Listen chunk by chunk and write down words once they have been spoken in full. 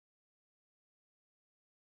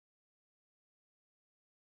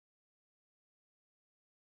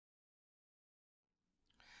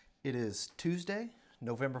It is Tuesday,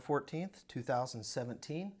 November 14th,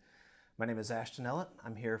 2017. My name is Ashton Ellett.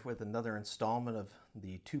 I'm here with another installment of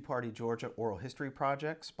the Two-Party Georgia Oral History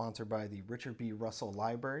Project, sponsored by the Richard B. Russell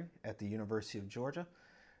Library at the University of Georgia.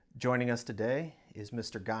 Joining us today is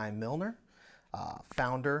Mr. Guy Millner,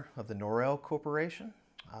 founder of the Norrell Corporation,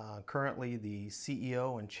 currently the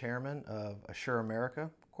CEO and chairman of Assurance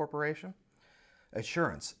America Corporation. Let me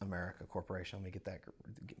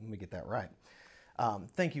get that right.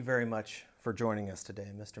 Thank you very much for joining us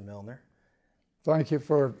today, Mr. Millner. Thank you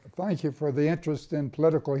for the interest in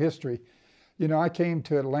political history. You know, I came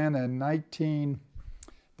to Atlanta in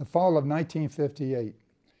the fall of 1958,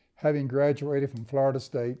 having graduated from Florida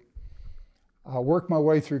State. I worked my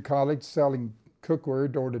way through college selling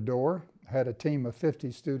cookware door to door. Had a team of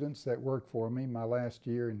 50 students that worked for me my last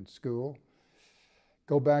year in school.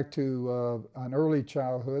 Go back to an early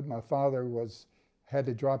childhood. My father had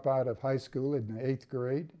to drop out of high school in the 8th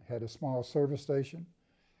grade, had a small service station.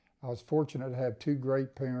 I was fortunate to have two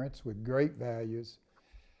great parents with great values.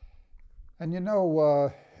 And you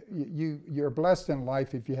know, you're blessed in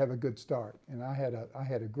life if you have a good start. And I had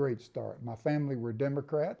a great start. My family were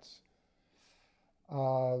Democrats.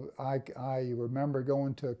 I remember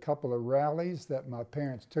going to a couple of rallies that my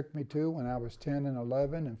parents took me to when I was 10 and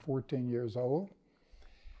 11 and 14 years old.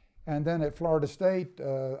 And then at Florida State,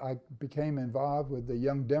 I became involved with the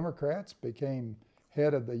Young Democrats, became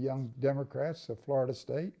head of the Young Democrats of Florida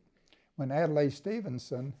State. When Adlai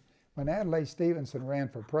Stevenson ran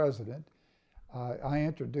for president, I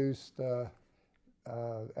introduced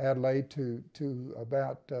Adlai to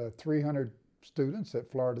about 300 students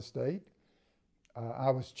at Florida State.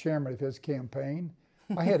 I was chairman of his campaign.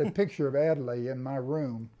 I had a picture of Adlai in my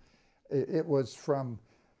room. It was from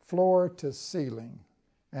floor to ceiling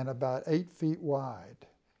and about 8 feet wide.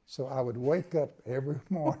 So I would wake up every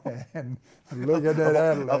morning and look at that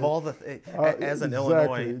Adlai. Of all the, as an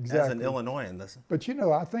Illinoisan, this. But you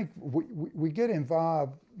know, I think we get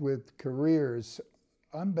involved with careers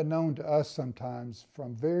unbeknown to us sometimes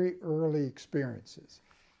from very early experiences.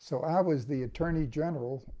 So I was the Attorney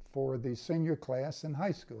General for the senior class in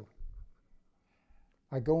high school.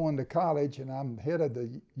 I go on to college and I'm head of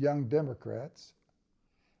the Young Democrats.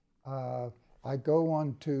 I go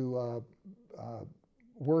on to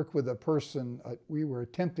work with a person. We were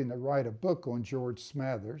attempting to write a book on George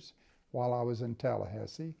Smathers while I was in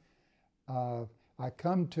Tallahassee. I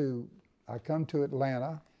come to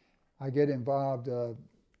Atlanta. I get involved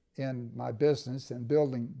in my business and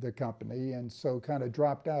building the company, and so kind of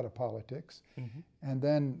dropped out of politics. Mm-hmm. And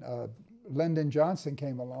then Lyndon Johnson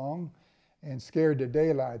came along and scared the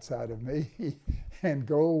daylights out of me, and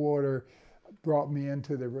Goldwater brought me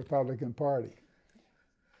into the Republican Party.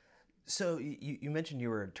 So you mentioned you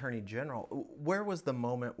were Attorney General. Where was the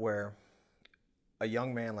moment where a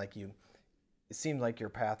young man like you, it seemed like your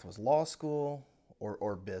path was law school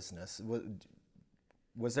or business?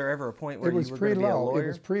 Was there ever a point where you were going to be a lawyer? It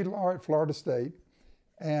was pre-law at Florida State.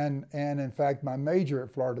 And in fact, my major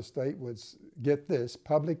at Florida State was, get this,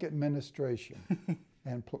 public administration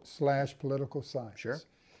and / political science. Sure.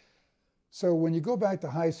 So when you go back to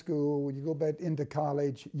high school, when you go back into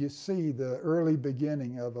college, you see the early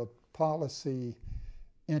beginning of a policy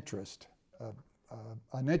interest,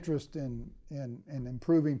 an interest in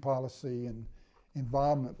improving policy and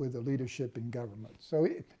involvement with the leadership in government. So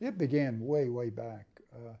it began way, way back.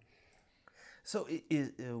 So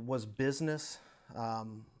was business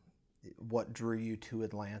what drew you to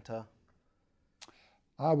Atlanta?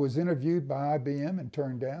 I was interviewed by IBM and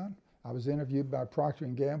turned down. I was interviewed by Procter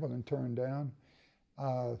 & Gamble and turned down.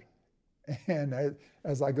 And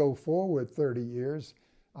as I go forward 30 years,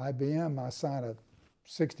 IBM, I signed a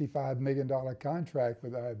 $65 million contract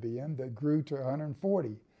with IBM that grew to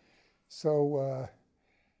 140. So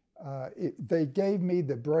they gave me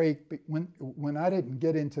the break when I didn't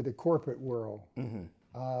get into the corporate world. Mm-hmm.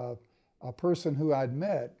 A person who I'd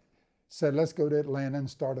met said, let's go to Atlanta and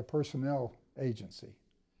start a personnel agency.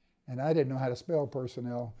 And I didn't know how to spell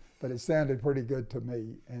personnel, but it sounded pretty good to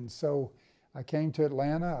me. And so I came to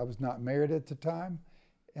Atlanta. I was not married at the time.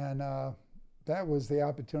 And that was the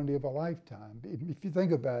opportunity of a lifetime. If you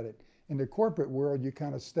think about it, in the corporate world, you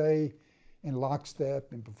kind of stay in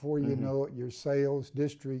lockstep, and before you mm-hmm. know it, you're sales,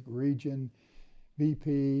 district, region,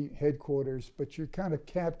 VP, headquarters, but you're kind of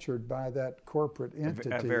captured by that corporate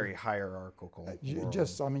entity. A very hierarchical world.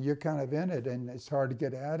 Just, I mean, you're kind of in it, and it's hard to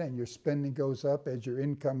get out, and your spending goes up as your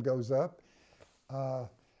income goes up.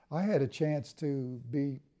 I had a chance to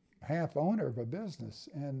be half owner of a business,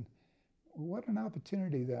 and what an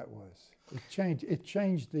opportunity that was. It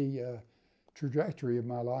changed the trajectory of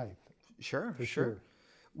my life. Sure, for sure.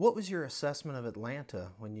 What was your assessment of Atlanta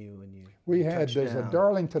when you We had, touched there's a down?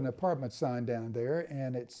 Darlington apartment sign down there,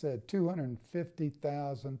 and it said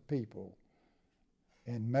 250,000 people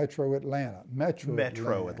in Metro Atlanta.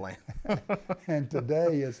 Metro Atlanta. And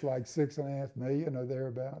today it's like 6.5 million or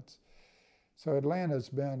thereabouts. So Atlanta's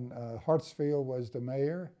been, Hartsfield was the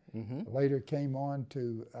mayor, later came on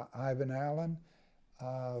to Ivan Allen.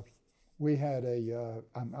 We had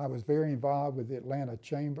I was very involved with the Atlanta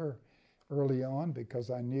Chamber early on because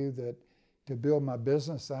I knew that to build my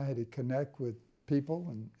business I had to connect with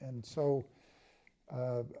people, and so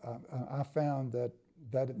I found that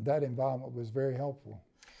involvement was very helpful.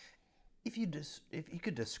 If you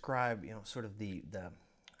could describe, sort of the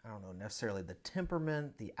I don't know necessarily the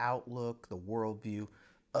temperament, the outlook, the worldview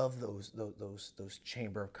of those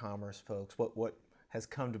Chamber of Commerce folks, what has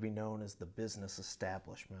come to be known as the business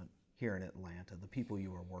establishment here in Atlanta, the people you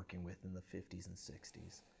were working with in the 50s and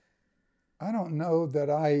 60s. I don't know that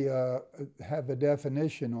I have a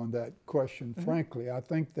definition on that question, frankly. I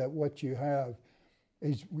think that what you have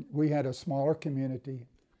is we had a smaller community.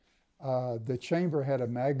 The Chamber had a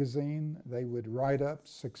magazine. They would write up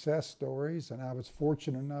success stories, and I was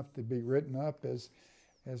fortunate enough to be written up as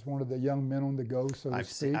one of the young men on the go, so to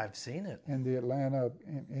speak. I've seen it in the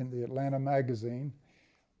Atlanta magazine.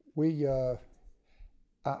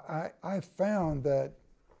 I found that,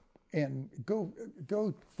 and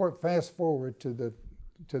fast forward to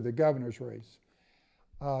the governor's race.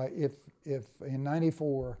 If in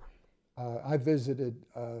 '94 I visited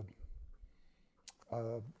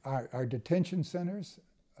our detention centers,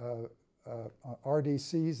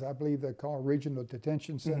 RDCs, I believe they're called regional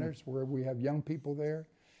detention centers, where we have young people there.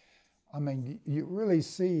 I mean, you really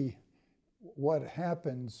see what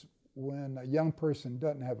happens when a young person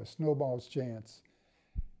doesn't have a snowball's chance,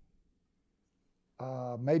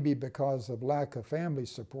 maybe because of lack of family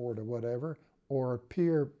support or whatever, or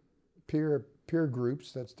peer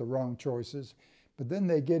groups, that's the wrong choices. But then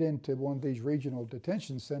they get into one of these regional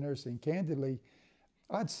detention centers, and candidly,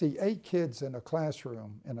 I'd see 8 kids in a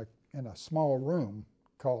classroom, in a small room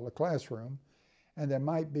called a classroom, and there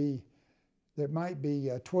might be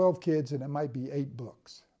 12 kids, and it might be 8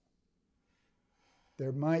 books.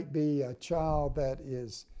 There might be a child that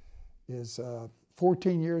is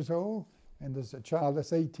 14 years old, and there's a child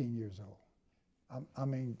that's 18 years old. I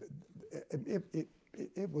mean,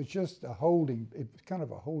 it was just kind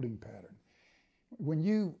of a holding pattern. When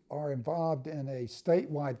you are involved in a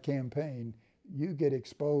statewide campaign, you get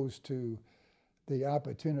exposed to the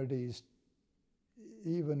opportunities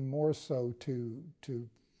even more so to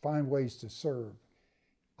find ways to serve.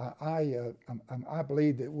 I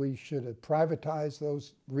believe that we should have privatized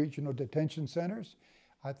those regional detention centers.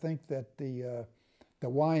 I think that the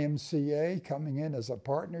YMCA coming in as a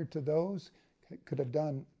partner to those could have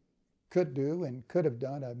done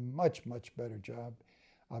a much better job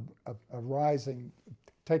of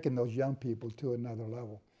taking those young people to another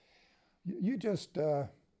level. You just,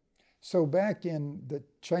 so back in the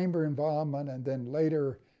chamber involvement, and then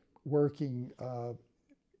later working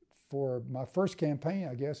for my first campaign,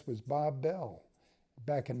 I guess, was Bob Bell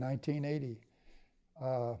back in 1980.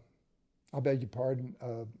 I beg your pardon.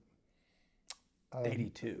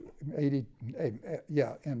 82. 80,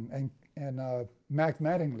 yeah, and Mac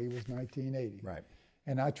Mattingly was 1980. Right.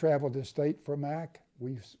 And I traveled the state for Mac.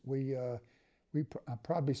 I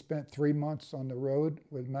probably spent 3 months on the road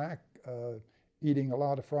with Mac, eating a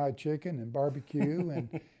lot of fried chicken and barbecue and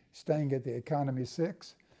staying at the Economy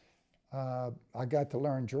 6. I got to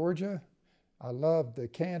learn Georgia. I loved the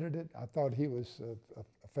candidate. I thought he was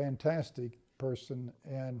a fantastic person,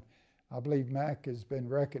 and I believe Mac has been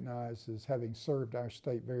recognized as having served our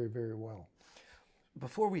state very, very well.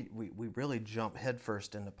 Before we really jump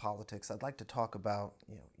headfirst into politics, I'd like to talk about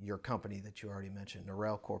your company that you already mentioned,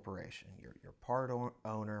 Norrell Corporation. You're part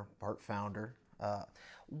owner, part founder.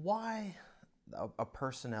 Why a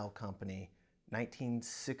personnel company?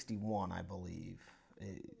 1961, I believe,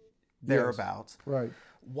 thereabouts. Yes, right.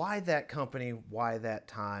 Why that company? Why that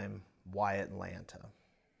time? Why Atlanta?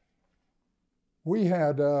 We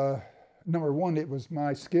had, number one, it was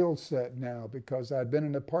my skill set now, because I'd been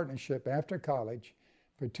in a partnership after college.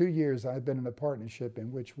 For 2 years, I'd been in a partnership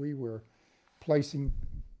in which we were placing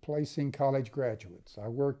college graduates. I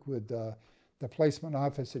worked with the placement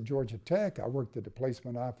office at Georgia Tech. I worked at the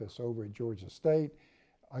placement office over at Georgia State.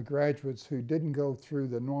 Graduates who didn't go through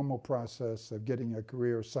the normal process of getting a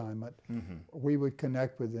career assignment, we would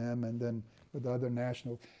connect with them, and then with other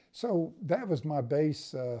national. So that was my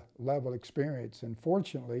base level experience. And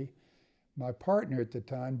fortunately, my partner at the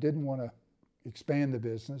time didn't want to expand the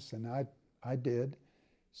business, and I did.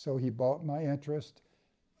 So he bought my interest.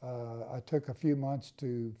 I took a few months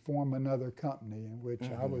to form another company in which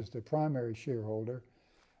I was the primary shareholder.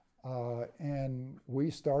 And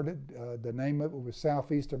we started, the name of it was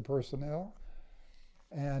Southeastern Personnel.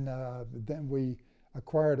 And then we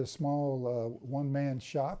acquired a small one-man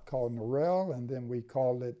shop called Norrell, and then we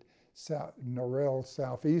called it Norrell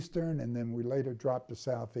Southeastern, and then we later dropped the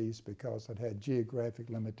Southeast because it had geographic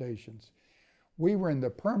limitations. We were in the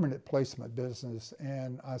permanent placement business,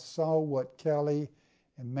 and I saw what Kelly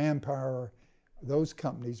and Manpower, those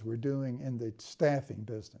companies were doing in the staffing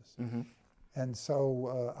business. And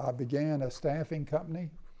so I began a staffing company.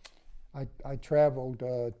 I traveled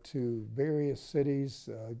to various cities,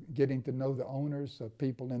 getting to know the owners of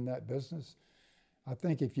people in that business. I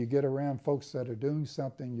think if you get around folks that are doing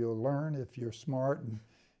something, you'll learn if you're smart and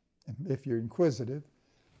if you're inquisitive.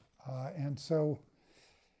 And so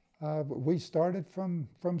we started from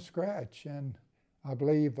scratch. And I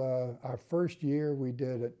believe our first year we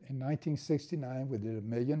did it in 1969, we did $1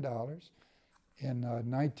 million. In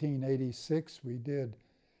 1986, we did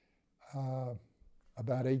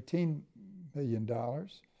about $18 million.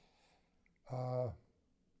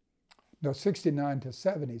 No, 69 to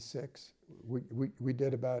 76, we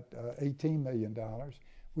did about $18 million.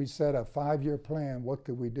 We set a 5-year plan. What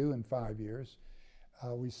could we do in 5 years?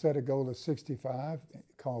 We set a goal of 65,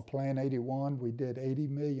 called Plan 81. We did 80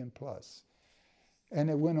 million plus. And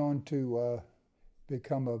it went on to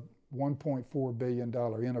become a $1.4 billion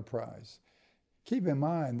enterprise. Keep in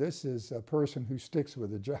mind, this is a person who sticks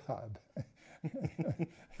with a job.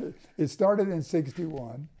 It started in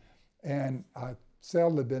 61, and I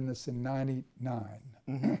sold the business in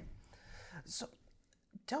 99. So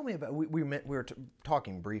tell me about, we were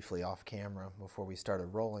talking briefly off camera before we started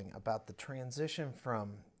rolling about the transition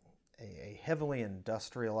from a heavily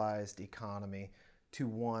industrialized economy to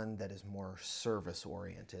one that is more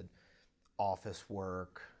service-oriented, office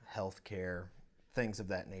work, healthcare, things of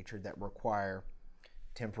that nature that require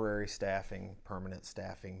temporary staffing, permanent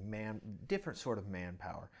staffing, different sort of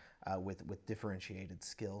manpower with differentiated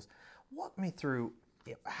skills. Walk me through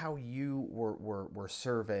how you were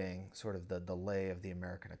surveying sort of the lay of the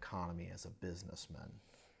American economy as a businessman.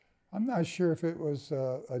 I'm not sure if it was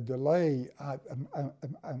a delay.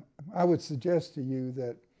 I would suggest to you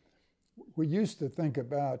that we used to think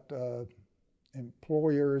about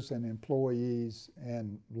employers and employees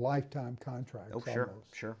and lifetime contracts. Oh, sure,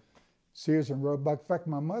 almost. Sure. Sears and Roebuck. In fact,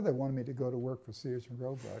 my mother wanted me to go to work for Sears and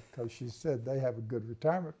Roebuck because she said they have a good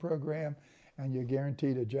retirement program and you're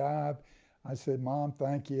guaranteed a job. I said, Mom,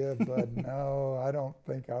 thank you, but no, I don't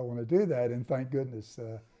think I want to do that. And thank goodness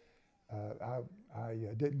I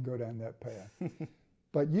didn't go down that path.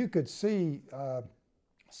 But you could see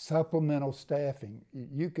supplemental staffing.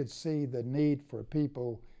 You could see the need for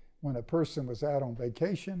people when a person was out on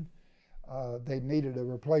vacation, they needed a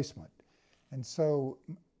replacement. And so,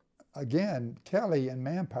 again, Kelly and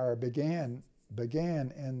Manpower began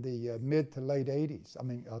in the mid to late 80s,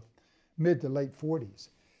 mid to late 40s.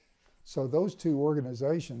 So those two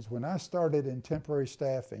organizations, when I started in temporary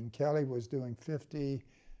staffing, Kelly was doing 50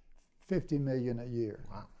 million a year.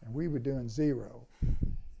 Wow. And we were doing 0.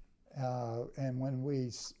 And when we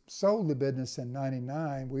sold the business in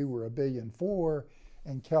 99, we were $1.4 billion,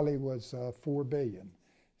 and Kelly was $4 billion.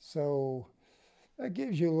 So that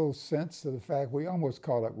gives you a little sense of the fact we almost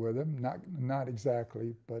caught up with them, not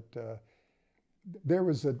exactly, but there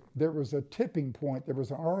was a tipping point. There was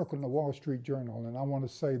an article in the Wall Street Journal, and I want to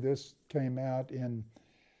say this came out in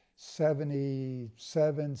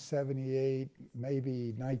 77, 78,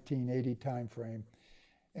 maybe 1980 timeframe.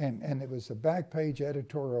 And it was a back page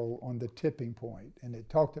editorial on the tipping point, and it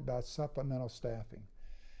talked about supplemental staffing.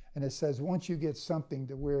 And it says once you get something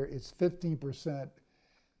to where it's 15%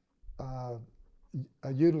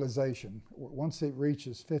 utilization, once it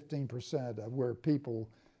reaches 15% of where people,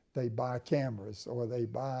 they buy cameras or they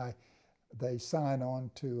sign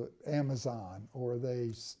on to Amazon or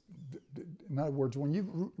in other words, when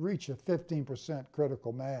you reach a 15%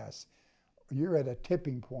 critical mass, you're at a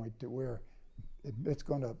tipping point to where it's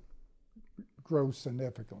going to grow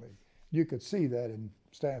significantly. You could see that in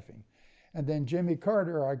staffing. And then Jimmy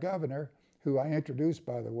Carter, our governor, who I introduced,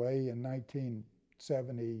 by the way, in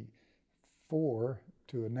 1974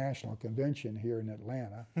 to a national convention here in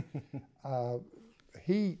Atlanta,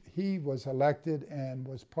 he was elected and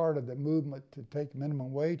was part of the movement to take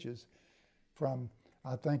minimum wages from,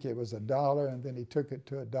 I think it was $1, and then he took it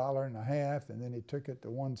to $1.50, and then he took it to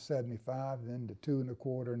 $1.75, and then to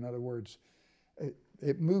 $2.25. In other words,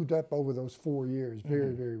 it moved up over those 4 years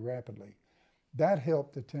very, very rapidly. That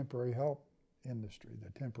helped the temporary help industry, the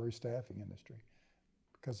temporary staffing industry.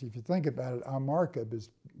 Because if you think about it, our markup is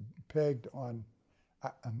pegged on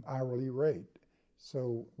hourly rate.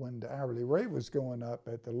 So when the hourly rate was going up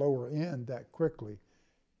at the lower end that quickly,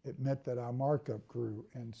 it meant that our markup grew.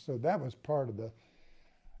 And so that was part of the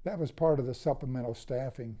supplemental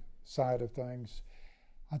staffing side of things.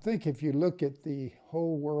 I think if you look at the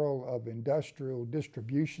whole world of industrial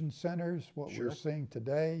distribution centers, what Sure. we're seeing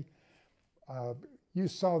today, you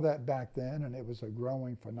saw that back then, and it was a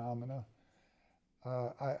growing phenomena.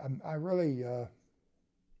 I really,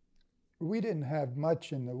 we didn't have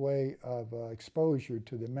much in the way of exposure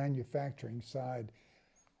to the manufacturing side.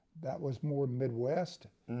 That was more Midwest,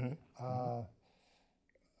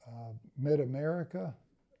 Mid-America,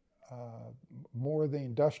 more the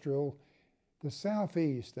industrial. The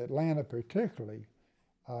Southeast, Atlanta particularly,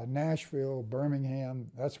 Nashville,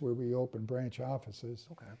 Birmingham, that's where we opened branch offices.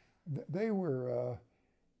 Okay. They were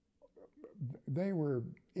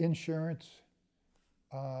insurance,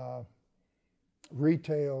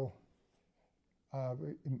 retail.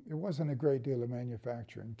 It wasn't a great deal of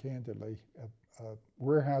manufacturing, candidly,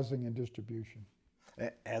 warehousing and distribution.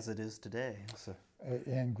 As it is today. So.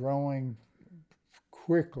 And growing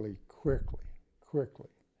quickly.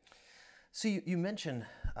 So you mentioned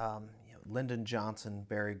Lyndon Johnson,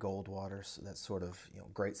 Barry Goldwater's that sort of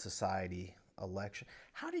Great Society election.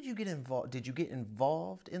 How did you get involved? Did you get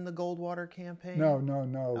involved in the Goldwater campaign? No.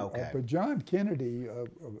 Okay. But John Kennedy, I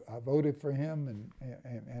voted for him, and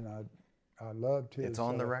I loved his. It's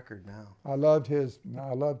on the record now. I loved his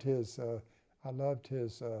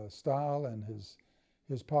style and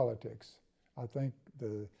his politics. I think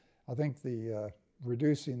the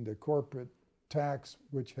reducing the corporate tax,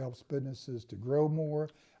 which helps businesses to grow more.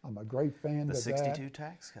 I'm a great fan of that. The 62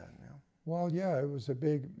 tax cut now. Well, yeah, it was a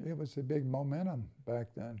big momentum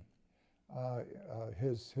back then.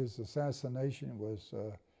 His assassination was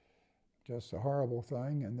just a horrible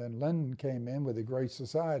thing, and then Lyndon came in with a Great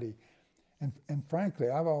Society, and frankly,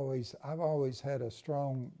 I've always had a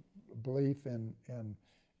strong belief in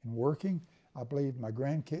working. I believe my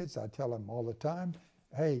grandkids. I tell them all the time,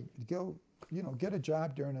 hey, go, get a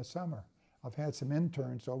job during the summer. I've had some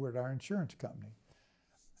interns over at our insurance company.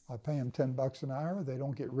 I pay them $10 an hour. They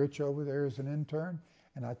don't get rich over there as an intern.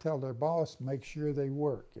 And I tell their boss, make sure they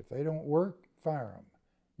work. If they don't work, fire them.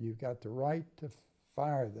 You've got the right to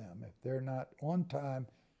fire them if they're not on time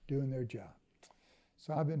doing their job.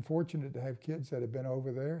 So I've been fortunate to have kids that have been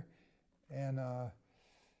over there. And,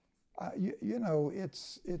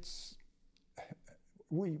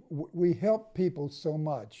 we help people so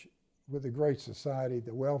much with the Great Society,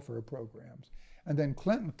 the welfare programs. And then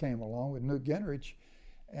Clinton came along with Newt Gingrich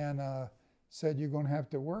and said, you're going to have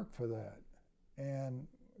to work for that. And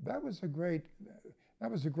that was a great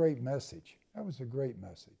message. That was a great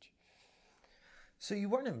message. So you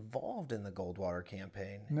weren't involved in the Goldwater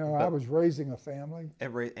campaign? No, I was raising a family.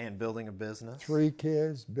 And building a business? 3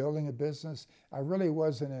 kids, building a business. I really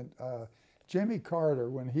wasn't Jimmy Carter,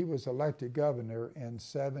 when he was elected governor in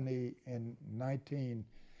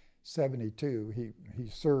 1972, he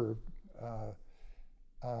served,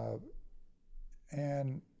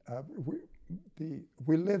 and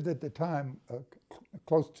we lived at the time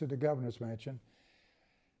close to the governor's mansion,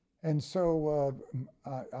 and so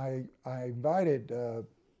I invited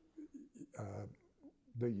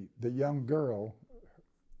the young girl,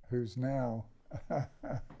 who's now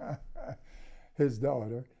his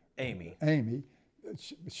daughter, Amy.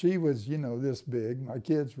 She was, this big. My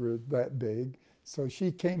kids were that big. So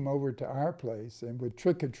she came over to our place and would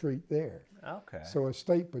trick or treat there. Okay. So a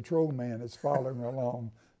state patrolman is following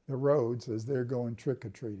along the roads as they're going trick or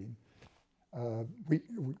treating.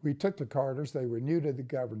 We took the Carters. They were new to the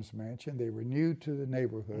governor's mansion. They were new to the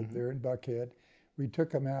neighborhood. They're in Buckhead. We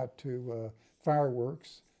took them out to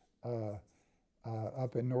fireworks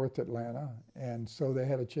up in North Atlanta, and so they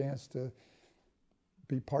had a chance to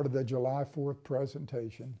be part of the July 4th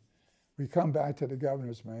presentation. We come back to the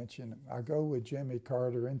governor's mansion. I go with Jimmy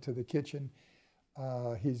Carter into the kitchen.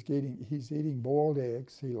 He's eating boiled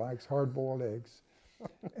eggs. He likes hard-boiled eggs.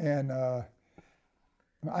 And I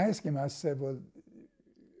asked him, I said, well,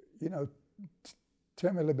 tell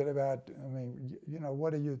me a little bit about,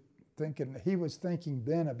 what are you thinking? He was thinking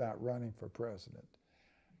then about running for president.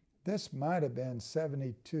 This might have been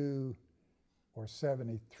 72 or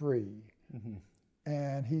 73. Mm-hmm.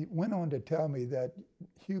 And he went on to tell me that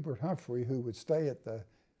Hubert Humphrey, who was the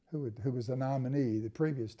nominee the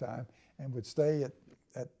previous time, and would stay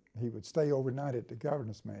he would stay overnight at the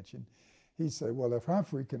governor's mansion. He said, well, if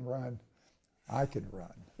Humphrey can run, I can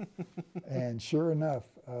run. And sure enough,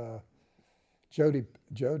 Jody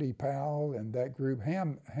Powell and that group,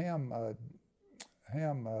 Ham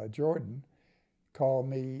Jordan, called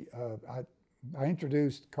me. I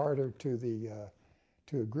introduced Carter to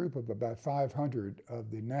to a group of about 500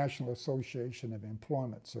 of the National Association of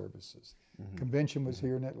Employment Services. Convention was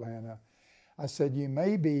here in Atlanta. I said, you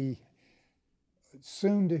may be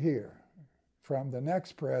soon to hear from the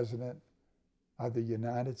next president of the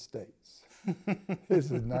United States. This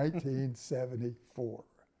is 1974.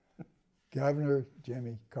 Governor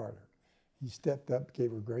Jimmy Carter. He stepped up,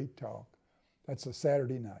 gave a great talk. That's a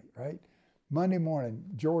Saturday night, right? Monday morning,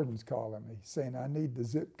 Jordan's calling me, saying I need the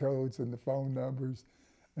zip codes and the phone numbers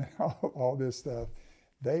and all this stuff.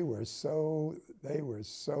 They were so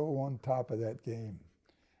on top of that game.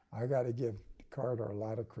 I got to give Carter a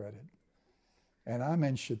lot of credit. And I'm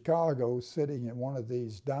in Chicago, sitting in one of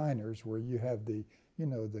these diners where you have the, you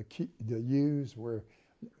know, the U's where,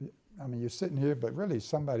 I mean, you're sitting here, but really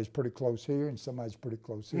somebody's pretty close here and somebody's pretty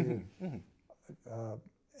close here.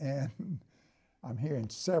 And I'm hearing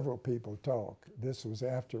several people talk. This was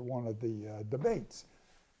after one of the debates,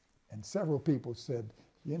 and several people said,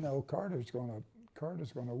 you know, Carter's going to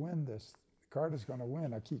win this. Carter's going to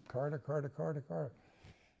win. I keep Carter, Carter, Carter, Carter.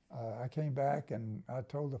 I came back and I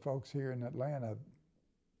told the folks here in Atlanta,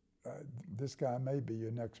 this guy may be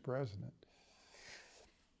your next president.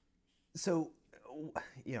 So,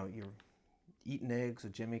 you know, you're eating eggs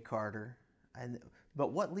with Jimmy Carter,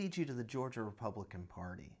 but what leads you to the Georgia Republican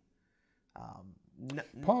Party?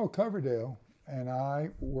 Paul Coverdale and I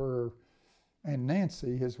were, and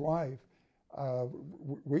Nancy, his wife,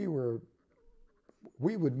 we would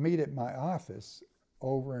meet at my office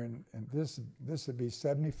over in this would be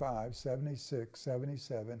 75, 76,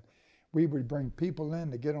 77. We would bring people in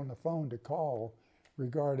to get on the phone to call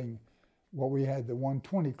regarding what we had, the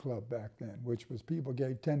 120 Club back then, which was people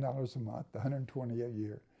gave $10 a month, 120 a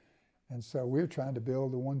year. And so we're trying to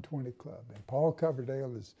build the 120 Club. And Paul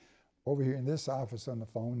Coverdale is over here in this office on the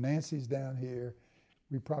phone. Nancy's down here.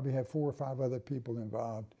 We probably have 4 or 5 other people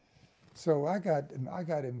involved. So I got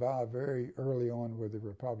involved very early on with the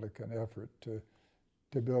Republican effort to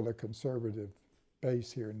build a conservative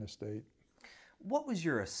base here in the state. What was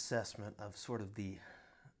your assessment of sort of the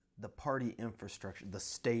party infrastructure, the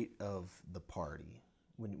state of the party,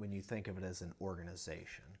 when you think of it as an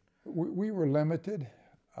organization? We were limited.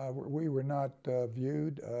 We were not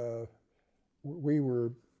viewed. We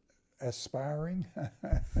were aspiring.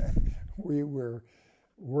 We were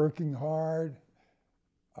working hard.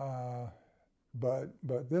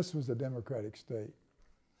 But this was a Democratic state.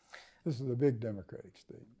 This is a big Democratic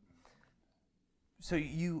state. So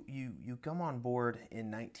you come on board in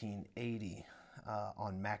 1980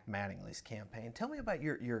 on Mac Mattingly's campaign. Tell me about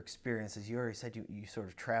your experiences. You already said you sort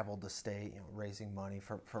of traveled the state, you know, raising money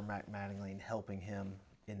for Mac Mattingly and helping him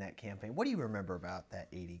in that campaign. What do you remember about that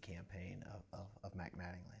 80 campaign of Mac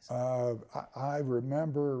Mattingly's? I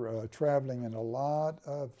remember traveling in a lot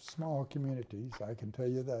of small communities, I can tell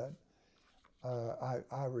you that.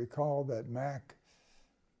 I recall that Mac,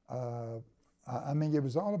 I mean, it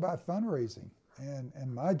was all about fundraising.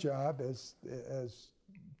 And my job as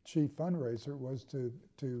chief fundraiser was to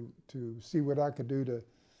see what I could do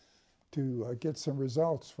to get some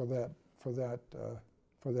results for that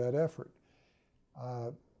effort.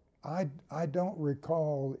 I don't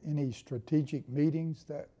recall any strategic meetings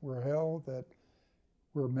that were held that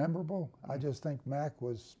were memorable. I just think Mac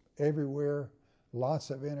was everywhere, lots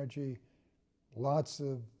of energy, lots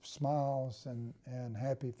of smiles and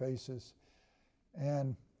happy faces.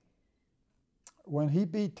 And when he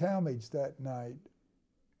beat Talmadge that night,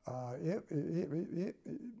 it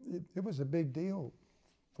was a big deal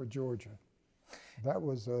for Georgia. That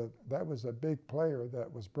was a big player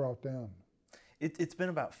that was brought down. It's been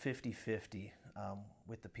about 50-50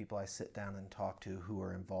 with the people I sit down and talk to who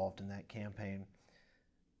are involved in that campaign.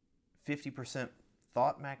 50%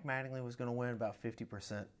 thought Mac Mattingly was going to win, about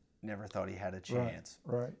 50% never thought he had a chance.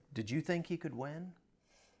 Right. Did you think he could win?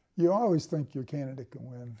 You always think your candidate can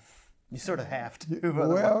win. You sort of have to.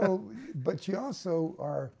 Well, but you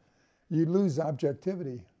also you lose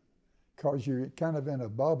objectivity because you're kind of in a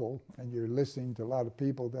bubble and you're listening to a lot of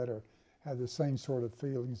people that have the same sort of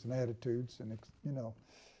feelings and attitudes, and you know,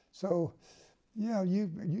 so yeah,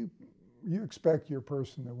 you expect your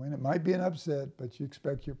person to win. It might be an upset, but you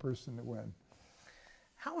expect your person to win.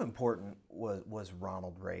 How important was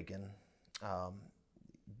Ronald Reagan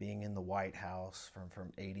being in the White House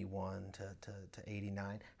from 81 to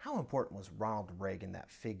 89? How important was Ronald Reagan,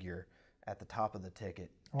 that figure at the top of the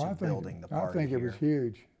ticket, to building the party? I think it was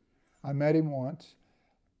huge. I met him once.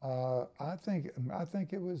 I think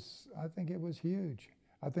it was huge.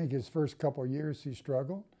 I think his first couple of years he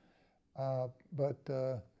struggled, but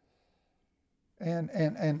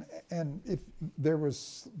if there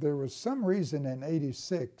was some reason in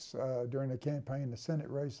 '86 during the campaign, the Senate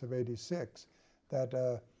race of '86, that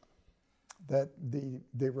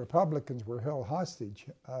the Republicans were held hostage.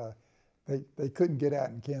 They couldn't get out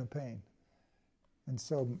and campaign, and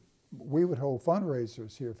so we would hold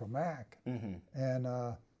fundraisers here for Mac, and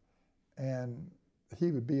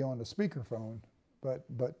he would be on the speakerphone, but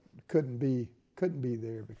couldn't be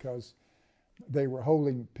there because they were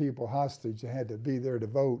holding people hostage. They had to be there to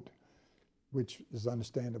vote, which is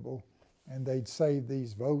understandable. And they'd save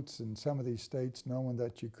these votes in some of these states knowing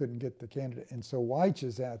that you couldn't get the candidate. And so Weich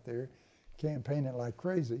is out there campaigning like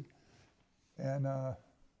crazy. And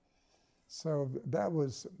so that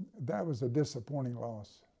was a disappointing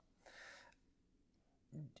loss.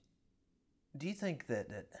 Do you think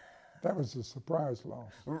that that was a surprise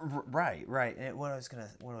loss? Right. And what I was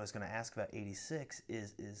gonna ask about '86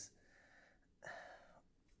 is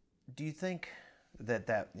do you think that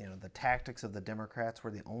the tactics of the Democrats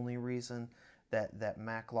were the only reason that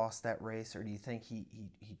Mac lost that race, or do you think he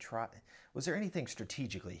tried? Was there anything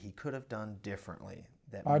strategically he could have done differently?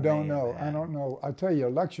 I don't know. I tell you,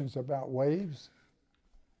 elections about waves.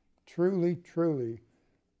 Truly,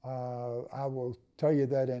 I will tell you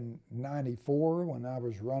that in '94, when I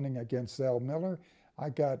was running against Millner, I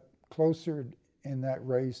got closer in that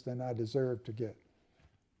race than I deserved to get.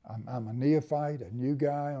 I'm a neophyte, a new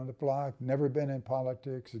guy on the block, never been in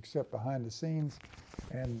politics except behind the scenes.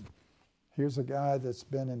 And here's a guy that's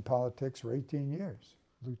been in politics for 18 years,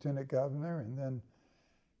 lieutenant governor, and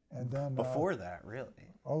then before that, really.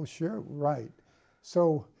 Oh, sure, right.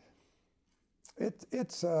 So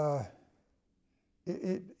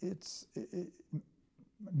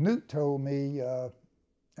Newt told me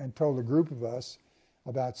and told a group of us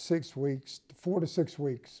about 6 weeks, 4 to 6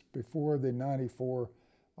 weeks before the '94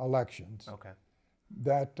 elections,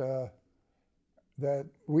 that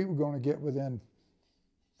we were going to get within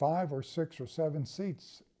 5 or 6 or 7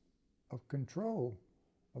 seats of control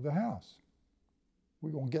of the House. We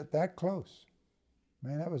were going to get that close.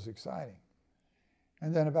 Man, that was exciting.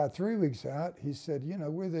 And then about 3 weeks out, he said,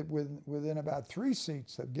 we're within about 3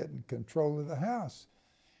 seats of getting control of the House.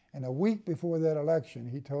 And a week before that election,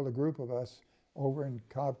 he told a group of us over in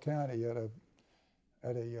Cobb County at a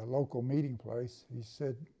local meeting place, he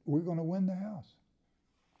said, we're going to win the House.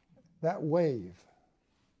 That wave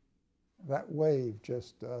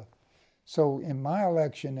just, so in my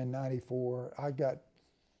election in '94, I got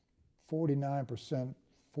 49%,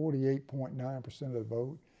 48.9% of the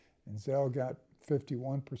vote, and Zell got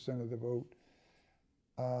 51% of the vote.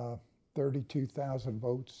 32,000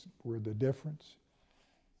 votes were the difference.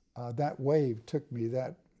 That wave took me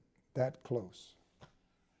that close.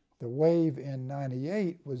 The wave in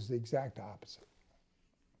 '98 was the exact opposite.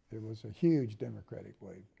 It was a huge Democratic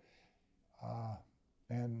wave.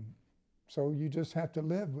 And so you just have to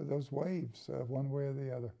live with those waves one way or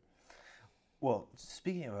the other. Well,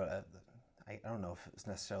 speaking of, I don't know if it's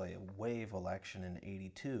necessarily a wave election in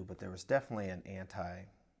 '82, but there was definitely an anti-Reagan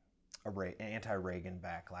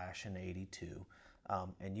backlash in '82.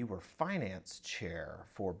 And you were finance chair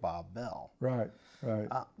for Bob Bell. Right.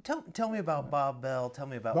 Tell me about Bob Bell. Tell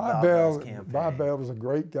me about Bob Bell's campaign. Bob Bell was a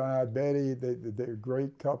great guy. Betty, they're a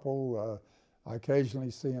great couple. I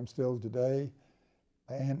occasionally see him still today.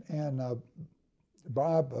 And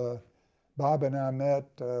Bob and I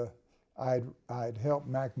met. I'd helped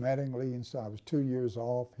Mac Mattingly, and so I was 2 years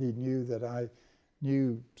off. He knew that I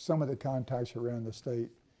knew some of the contacts around the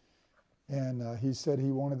state. And he said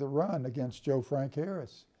he wanted to run against Joe Frank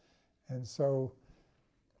Harris. And so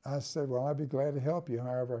I said, well, I'd be glad to help you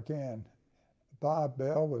however I can. Bob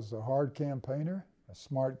Bell was a hard campaigner, a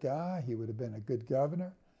smart guy. He would have been a good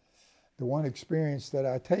governor. The one experience that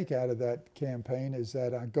I take out of that campaign is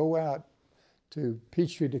that I go out to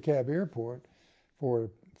Peachtree DeKalb Airport for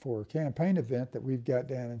a campaign event that we've got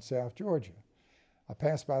down in South Georgia. I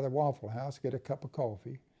pass by the Waffle House, get a cup of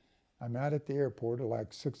coffee. I'm out at the airport at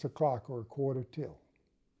like 6 o'clock or a quarter till.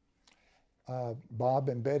 Bob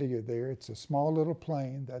and Betty are there. It's a small little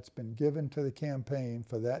plane that's been given to the campaign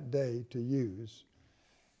for that day to use.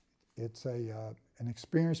 It's an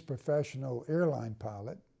experienced professional airline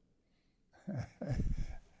pilot.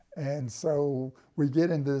 And so we get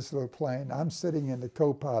into this little plane. I'm sitting in the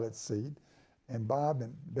co-pilot seat, and Bob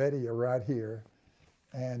and Betty are right here.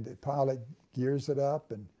 And the pilot gears it up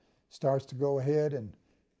and starts to go ahead, and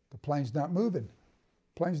the plane's not moving.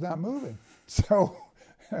 Plane's not moving. So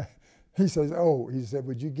he says, he said,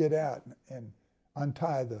 would you get out and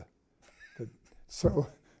untie the so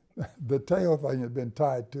the tail thing had been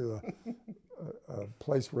tied to a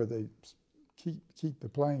place where they keep the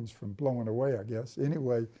planes from blowing away, I guess.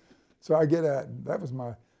 Anyway, so I get out, and that was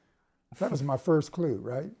my first clue,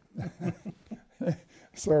 right?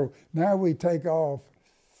 So now we take off,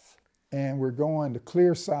 and we're going to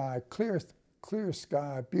clear sky,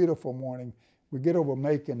 beautiful morning. We get over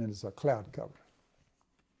Macon and it's a cloud cover,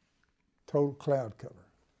 total cloud cover.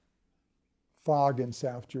 Fog in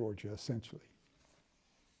South Georgia, essentially.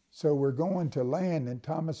 So we're going to land in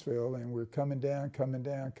Thomasville, and we're coming down.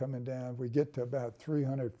 We get to about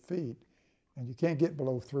 300 feet, and you can't get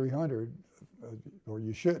below 300, or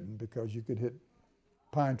you shouldn't, because you could hit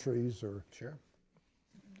pine trees or, sure,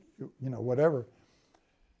 whatever.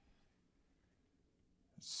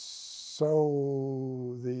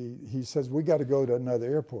 So he says, we got to go to another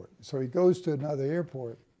airport. So he goes to another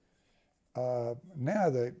airport. Now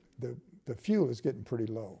the fuel is getting pretty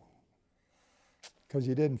low, because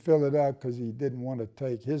he didn't fill it up because he didn't want to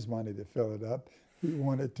take his money to fill it up. He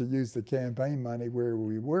wanted to use the campaign money where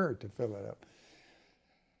we were to fill it up.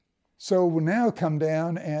 So we now come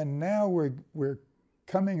down, and now we're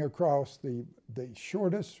coming across the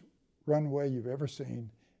shortest runway you've ever seen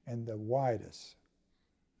and the widest.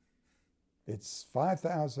 It's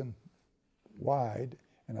 5,000 wide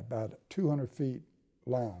and about 200 feet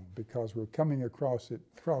long, because we're coming across it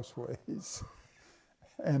crossways.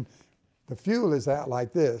 And the fuel is out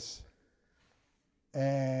like this,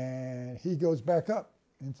 and he goes back up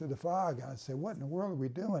into the fog. I said, what in the world are we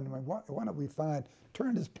doing? I mean, why don't we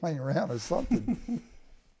turn this plane around or something?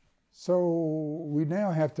 So we now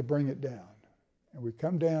have to bring it down. And we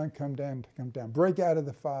come down, break out of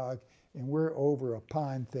the fog, and we're over a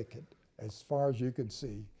pine thicket as far as you can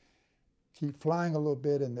see. Keep flying a little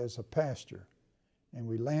bit, and there's a pasture. And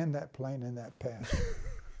we land that plane in that pasture.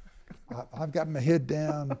 I've got my head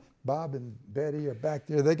down. Bob and Betty are back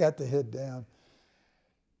there. They got the head down.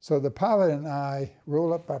 So the pilot and I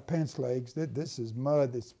roll up our pants legs. This is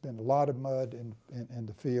mud. It's been a lot of mud in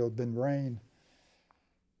the field, been rain.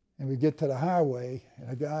 And we get to the highway,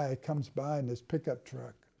 and a guy comes by in this pickup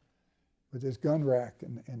truck with this gun rack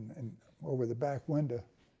and over the back window.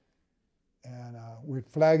 And we're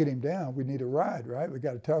flagging him down. We need a ride, right? We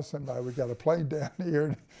got to tell somebody we got a plane down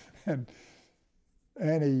here. And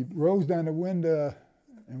he rolls down the window,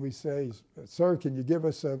 and we say, sir, can you give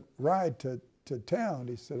us a ride to town?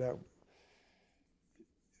 He said,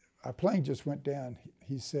 our plane just went down.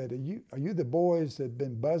 He said, are you the boys that have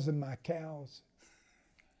been buzzing my cows?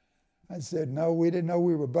 I said, no, we didn't know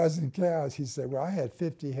we were buzzing cows. He said, well, I had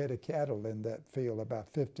 50 head of cattle in that field about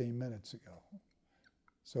 15 minutes ago.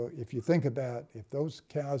 So if you think about, if those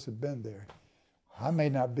cows had been there, I may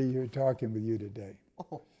not be here talking with you today.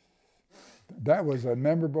 Oh. That was a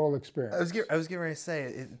memorable experience. I was getting ready to say,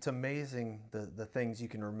 it's amazing the things you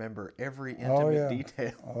can remember, every intimate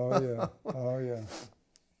detail. Oh, yeah. Oh, yeah.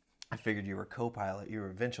 I figured you were co-pilot. You were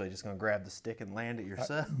eventually just going to grab the stick and land it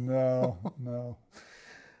yourself. No.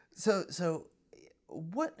 So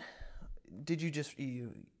what did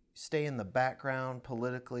you stay in the background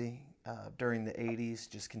politically during the 80s,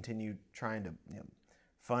 just continue trying to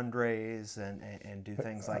fundraise and do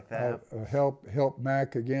things like that? Help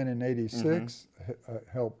Mac again in '86.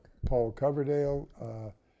 Help Paul Coverdale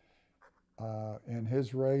in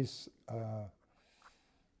his race.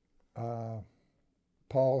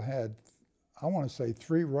 Paul had, I want to say,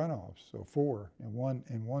 3 runoffs, so 4 in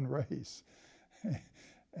one race,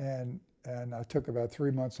 and I took about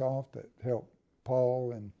 3 months off to help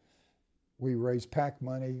Paul, and we raised PAC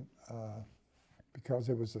money because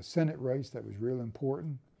it was a Senate race that was real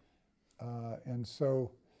important. And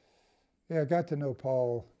so, I got to know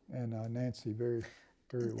Paul and Nancy very,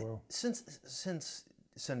 very well. Since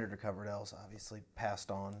Senator Coverdale's obviously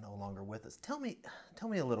passed on, no longer with us, tell me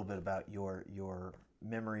a little bit about your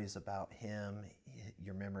memories about him,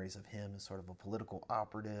 your memories of him as sort of a political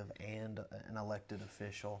operative and an elected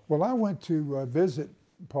official. Well, I went to visit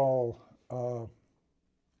Paul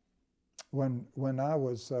when I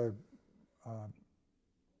was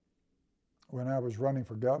running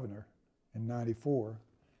for governor in '94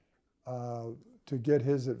 to get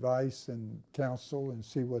his advice and counsel and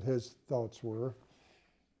see what his thoughts were.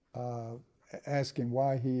 Asking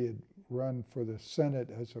why he had run for the Senate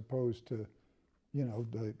as opposed to,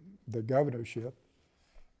 the governorship.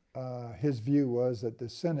 His view was that the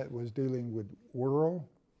Senate was dealing with rural,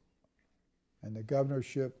 and the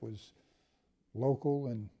governorship was local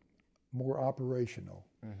and more operational.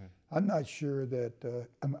 Mm-hmm. I'm not sure that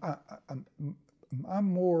I'm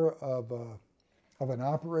more of an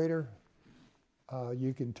operator.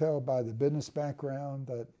 You can tell by the business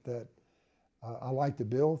background that I like to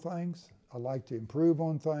build things. I like to improve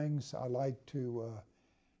on things. I'm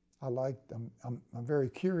very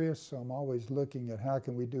curious, so I'm always looking at how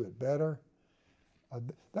can we do it better.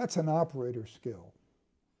 That's an operator skill.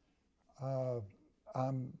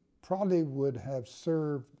 probably would have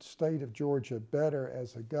served the state of Georgia better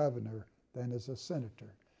as a governor than as a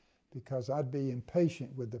senator, because I'd be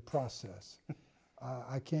impatient with the process.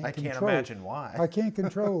 I can't imagine why. I can't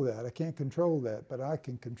control that. I can't control that, but I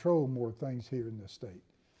can control more things here in the state.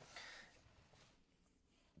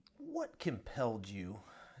 What compelled you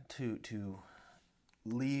to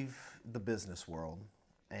leave the business world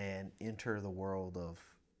and enter the world of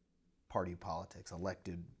party politics,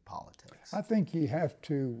 elected politics? I think you have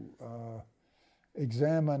to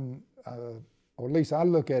examine, or at least I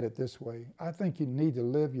look at it this way. I think you need to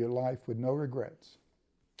live your life with no regrets.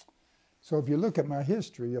 So if you look at my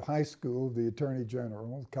history of high school, the Attorney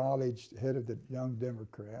General, college, head of the Young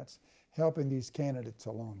Democrats, helping these candidates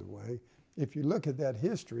along the way, if you look at that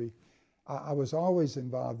history, I was always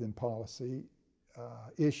involved in policy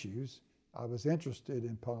issues. I was interested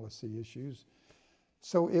in policy issues.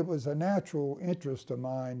 So it was a natural interest of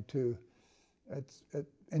mine to,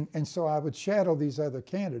 and so I would shadow these other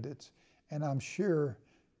candidates, and I'm sure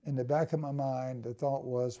in the back of my mind the thought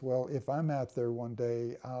was, well, if I'm out there one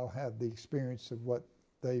day, I'll have the experience of what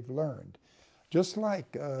they've learned. Just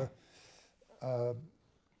like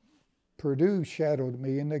Perdue shadowed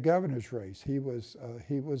me in the governor's race. He was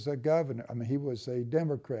a governor. I mean, he was a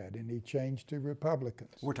Democrat, and he changed to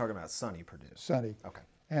Republicans. We're talking about Sonny Perdue. Sonny. Okay.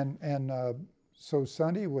 And so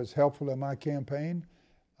Sonny was helpful in my campaign.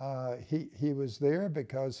 He was there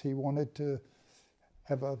because he wanted to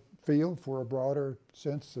have a feel for a broader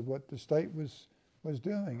sense of what the state was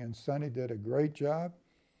doing, and Sonny did a great job.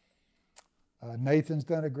 Nathan's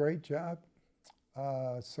done a great job.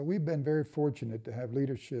 So we've been very fortunate to have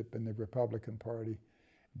leadership in the Republican Party.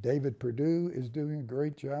 David Perdue is doing a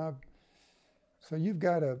great job. So we've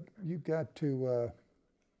got a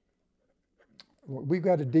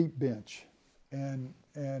deep bench, and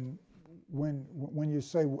when you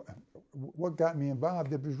say what got me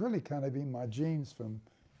involved, it was really kind of in my genes from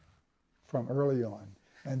early on.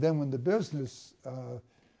 And then when the business,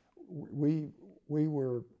 we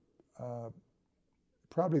were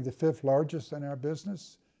probably the 5th largest in our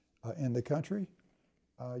business in the country.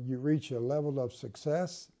 You reach a level of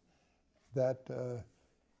success that,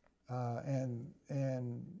 and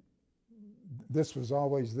this was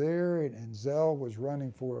always there, and Zell was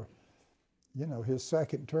running for, his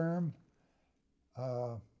 2nd term.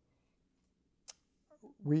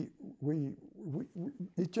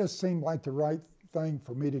 It just seemed like the right thing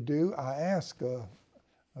for me to do. I asked a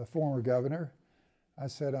former governor, I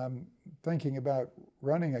said, I'm thinking about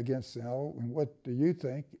running against Zell, and what do you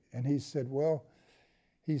think? And he said, well,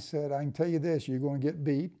 I can tell you this, you're going to get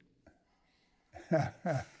beat,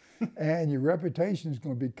 and your reputation is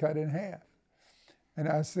going to be cut in half. And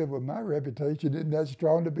I said, well, my reputation isn't that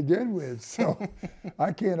strong to begin with, so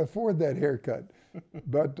I can't afford that haircut.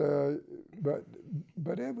 But it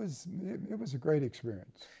was a great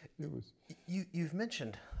experience. It was. You've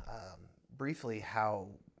mentioned briefly how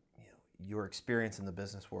your experience in the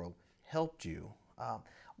business world helped you.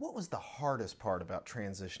 What was the hardest part about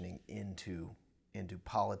transitioning into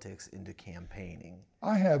politics, into campaigning?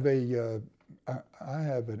 I have an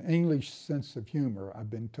English sense of humor, I've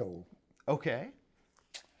been told. Okay.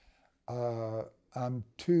 I'm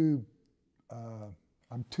too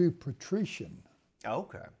patrician.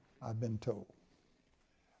 Okay. I've been told.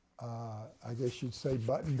 I guess you'd say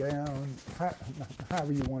button down,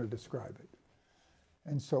 however you want to describe it.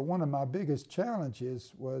 And so one of my biggest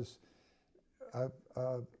challenges was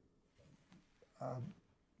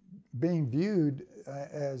being viewed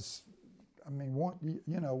as, one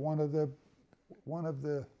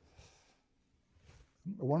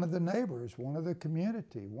of the neighbors, one of the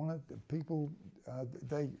community, one of the people.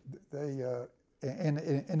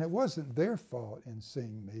 And it wasn't their fault in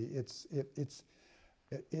seeing me.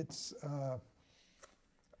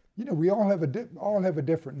 We all have a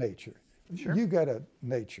different nature. Sure. You got a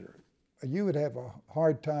nature. You would have a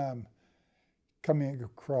hard time coming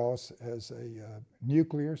across as a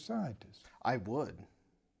nuclear scientist. I would.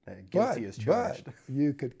 Guilty as charged. But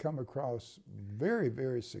you could come across very,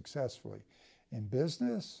 very successfully in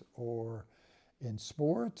business or in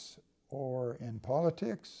sports or in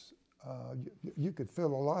politics. You could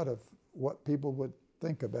fill a lot of what people would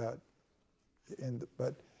think about.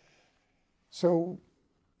 So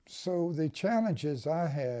the challenges I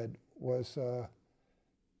had was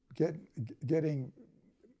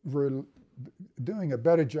doing a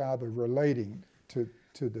better job of relating to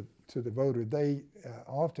the voter. They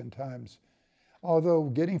oftentimes, although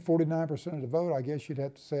getting 49% of the vote, I guess you'd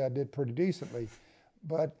have to say I did pretty decently,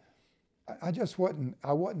 but I wasn't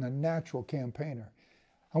a natural campaigner.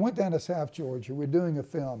 I went down to South Georgia. We're doing a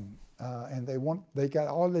film and they got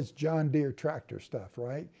all this John Deere tractor stuff,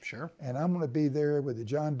 right? Sure. And I'm going to be there with the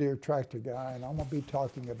John Deere tractor guy, and I'm going to be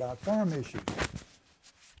talking about farm issues.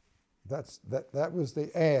 That was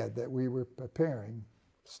the ad that we were preparing,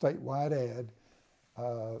 statewide ad.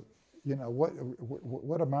 You know,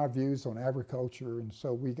 what are my views on agriculture? And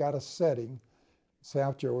so we got a setting,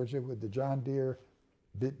 South Georgia, with the John Deere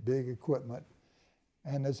big equipment,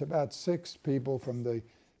 and there's about 6 people from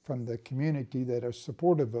the community that are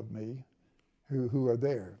supportive of me, who are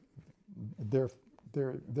there.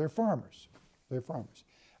 They're farmers. They're farmers.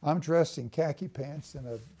 I'm dressed in khaki pants and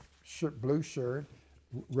a blue shirt,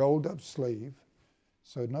 rolled up sleeve,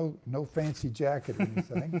 so no fancy jacket or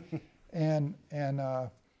anything. and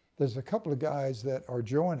there's a couple of guys that are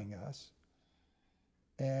joining us,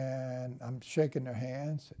 and I'm shaking their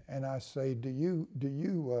hands, and I say,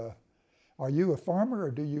 are you a farmer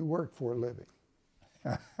or do you work for a living?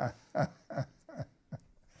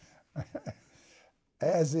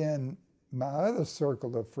 As in my other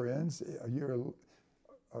circle of friends, are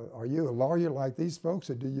you a lawyer like these folks,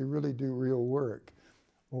 or do you really do real work?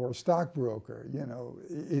 Or a stockbroker? You know,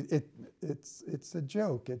 it's a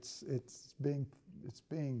joke. It's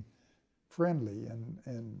being friendly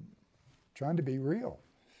and trying to be real.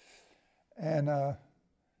 And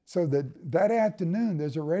so that afternoon,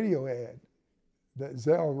 there's a radio ad that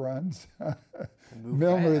Zell runs.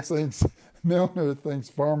 Millner thinks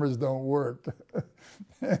farmers don't work.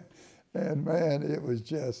 And man, it was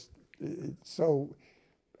just so,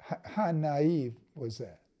 how naive was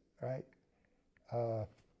that, right?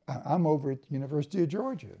 I'm over at University of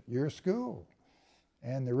Georgia, your school,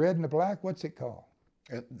 and the Red and the Black, what's it called?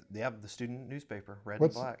 Yeah, the student newspaper, Red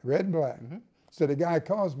and Black. Red and Black. Mm-hmm. So the guy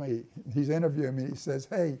calls me, he's interviewing me, he says,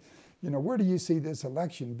 hey, you know, where do you see this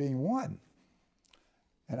election being won?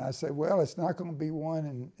 And I said, well, it's not going to be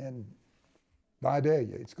won in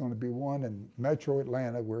Vidalia. It's going to be won in Metro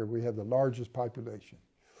Atlanta, where we have the largest population.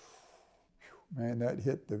 Man, that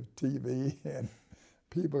hit the TV, and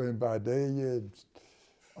people in Vidalia,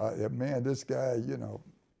 man, this guy, you know,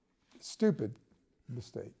 stupid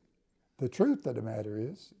mistake. The truth of the matter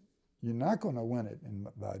is, you're not going to win it in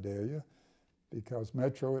Vidalia because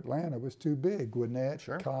Metro Atlanta was too big. Gwinnett,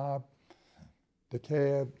 sure. Cobb,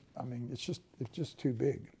 DeKalb, I mean, it's just too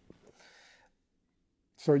big.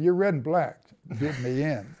 So your Red and Black did me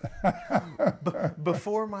in.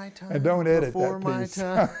 Before my time. And don't edit before that piece.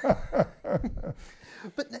 My time.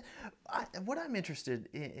 But what I'm interested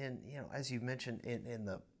in, you know, as you mentioned in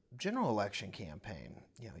the general election campaign,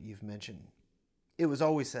 you know, you've mentioned it was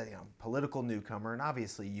always said, you know, political newcomer, and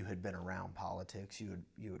obviously you had been around politics, you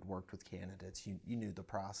had worked with candidates, you knew the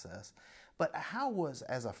process. But how was,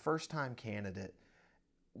 as a first-time candidate,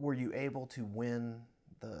 were you able to win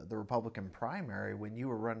the Republican primary when you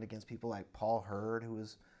were running against people like Paul Hurd, who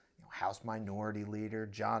was, you know, House Minority Leader,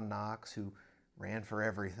 John Knox, who ran for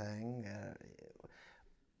everything?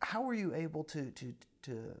 How were you able to you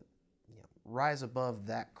know, rise above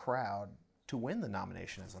that crowd to win the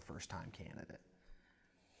nomination as a first-time candidate?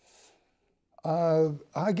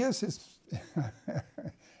 I guess it's,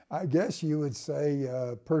 I guess you would say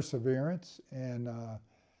perseverance and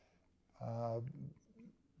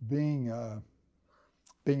being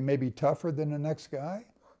maybe tougher than the next guy.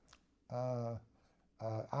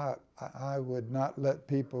 I would not let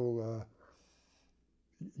people,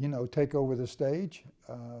 you know, take over the stage.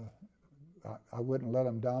 I wouldn't let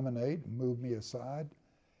them dominate and move me aside.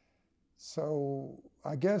 So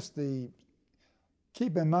I guess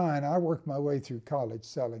keep in mind, I worked my way through college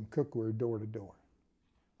selling cookware door to door.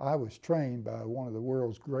 I was trained by one of the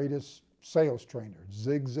world's greatest sales trainers,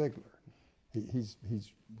 Zig Ziglar. He's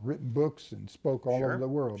written books and spoke all over the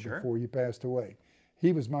world before he passed away.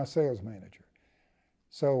 He was my sales manager.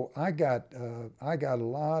 So I got a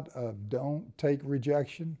lot of don't take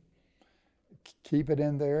rejection, keep it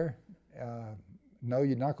in there. No,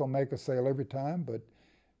 you're not going to make a sale every time, but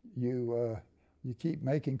you keep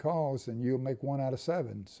making calls and you'll make 1 out of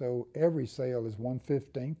 7. So every sale is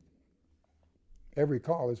 1/15. Every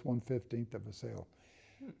call is 1/15 of a sale.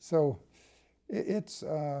 So it's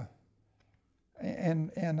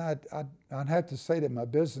and I'd have to say that my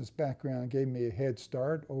business background gave me a head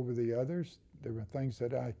start over the others. There were things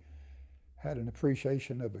that I had an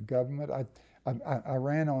appreciation of the government. I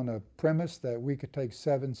ran on a premise that we could take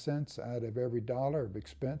 7 cents out of every dollar of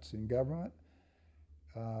expense in government.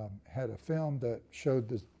 Had a film that showed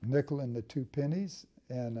the nickel and the 2 pennies,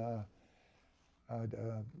 and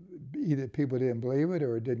either people didn't believe it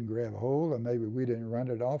or it didn't grab hold, or maybe we didn't run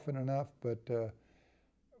it often enough,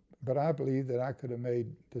 but I believe that I could have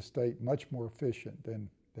made the state much more efficient than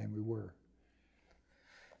we were.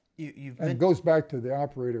 And it goes back to the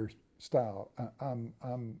operator style. I'm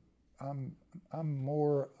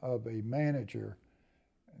more of a manager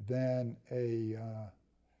than a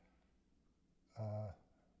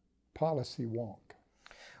policy wonk.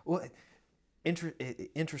 Well,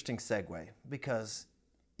 interesting segue, because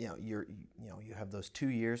you have those 2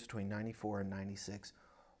 years between '94 and '96.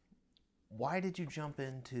 Why did you jump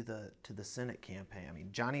into the Senate campaign? I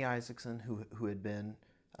mean, Johnny Isakson, who had been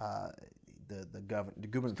the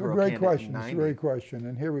gubernatorial Great candidate question. in It's a '90. great question,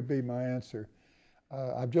 and here would be my answer.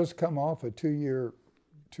 I've just come off a campaign,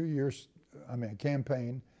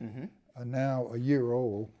 now a year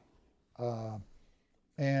old,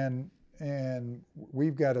 and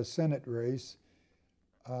we've got a Senate race.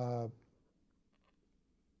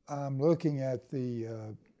 I'm looking at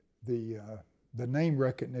the name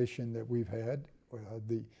recognition that we've had,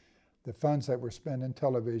 the funds that were spent in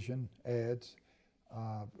television ads.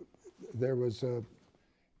 There was a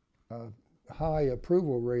high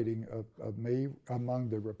approval rating of me among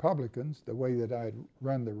the Republicans, the way that I had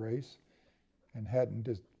run the race, and hadn't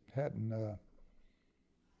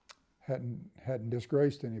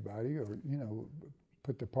disgraced anybody or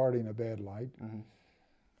put the party in a bad light.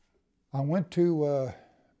 I went to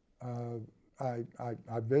I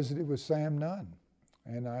visited with Sam Nunn,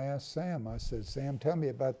 and I asked Sam. I said, Sam, tell me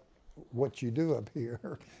about what you do up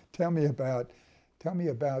here. tell me about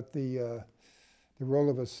the role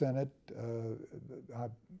of a Senate. I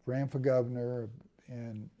ran for governor,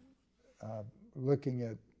 and looking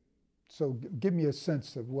at, so give me a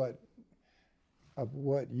sense of what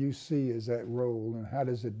you see as that role, and how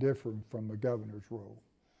does it differ from the governor's role?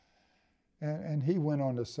 And he went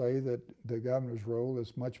on to say that the governor's role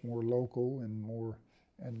is much more local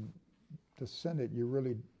and the Senate, you're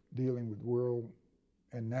really dealing with world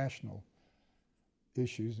and national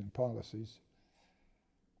issues and policies.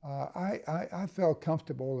 I felt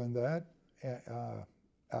comfortable in that.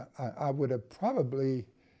 I would have probably,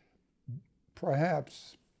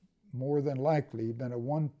 perhaps more than likely, been a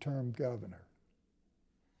one-term governor,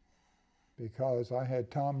 because I had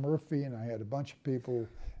Tom Murphy and I had a bunch of people,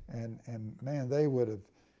 and man, they would have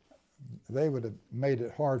made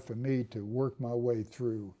it hard for me to work my way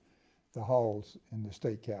through the halls in the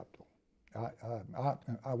state capitol.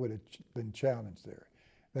 I would have been challenged there.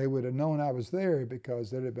 They would have known I was there, because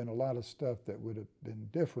there'd have been a lot of stuff that would have been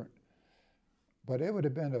different. But it would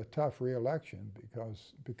have been a tough re-election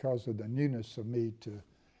because of the newness of me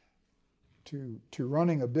to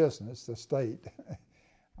running a business, the state,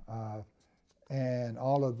 and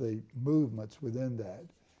all of the movements within that.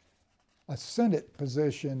 A Senate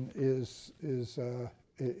position is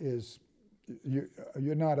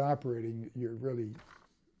you're not operating, you're really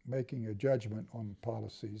making a judgment on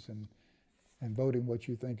policies and voting what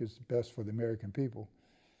you think is best for the American people.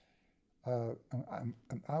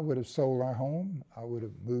 I would have sold our home. I would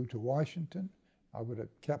have moved to Washington. I would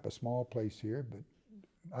have kept a small place here, but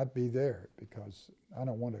I'd be there, because I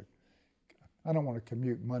don't want to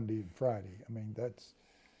commute Monday and Friday. I mean,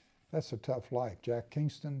 that's a tough life. Jack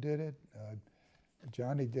Kingston did it.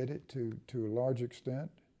 Johnny did it to a large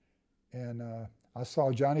extent. And I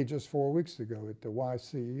saw Johnny just 4 weeks ago at the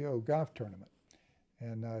YCEO golf tournament,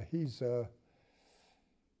 and he's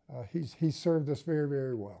served us very,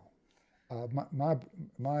 very well.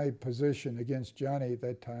 My position against Johnny at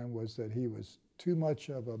that time was that he was too much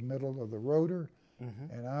of a middle of the roader,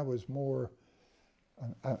 and I was more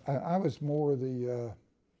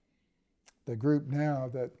the group now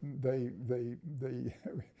that they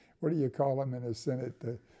what do you call them in the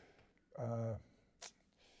Senate?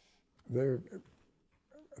 They're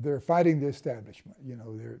fighting the establishment.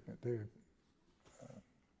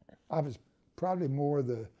 I was probably more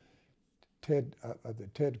the Ted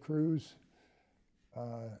Cruz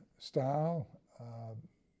style,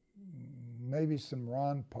 maybe some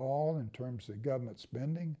Ron Paul in terms of government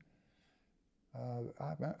spending.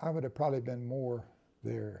 I would have probably been more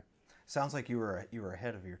there. Sounds like you were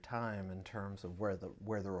ahead of your time in terms of where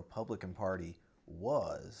the Republican Party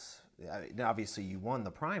was. I mean, obviously, you won the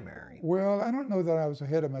primary. Well, I don't know that I was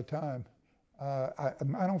ahead of my time. I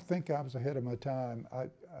don't think I was ahead of my time.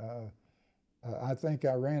 I think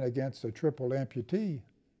I ran against a triple amputee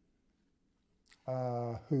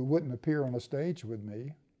who wouldn't appear on a stage with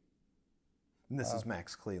me. And this is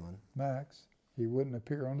Max Cleland. Max. He wouldn't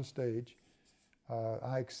appear on the stage.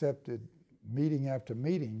 I accepted meeting after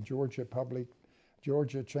meeting, Georgia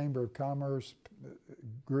Chamber of Commerce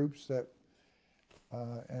groups that,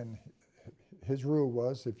 and his rule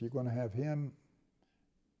was, if you're going to have him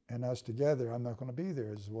and us together, I'm not going to be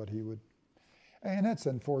there, is what he would. And that's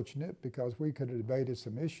unfortunate, because we could have debated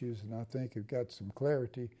some issues and I think have got some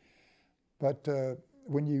clarity. But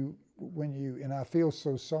when you when you, and I feel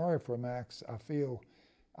so sorry for Max. I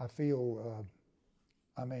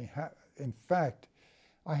mean, in fact,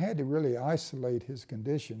 I had to really isolate his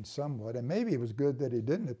condition somewhat, and maybe it was good that he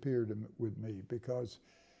didn't appear with me, because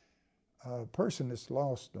a person that's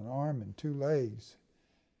lost an arm and 2 legs,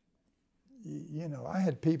 you know, I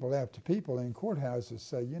had people after people in courthouses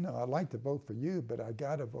say, you know, I'd like to vote for you, but I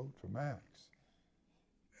got to vote for Max.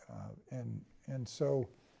 And so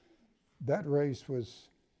that race was,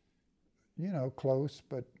 you know, close,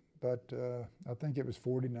 but I think it was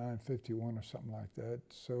 49-51 or something like that.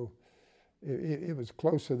 So it was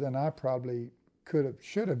closer than I probably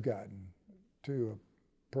should have gotten to a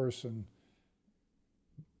person,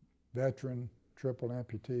 veteran, triple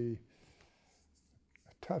amputee,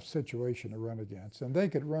 a tough situation to run against. And they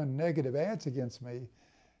could run negative ads against me,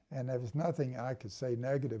 and there was nothing I could say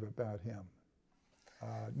negative about him.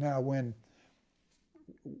 Now, when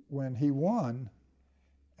he won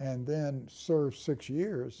and then served 6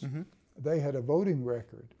 years, they had a voting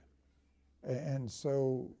record. And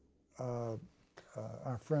so our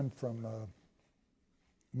friend from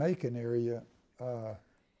Macon area,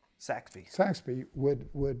 Saxby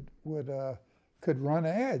could run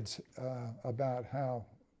ads about how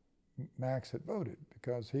Max had voted,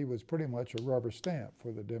 because he was pretty much a rubber stamp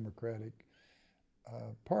for the Democratic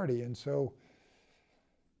Party. And so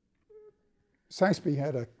Saxby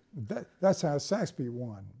had that's how Saxby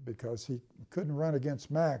won, because he couldn't run against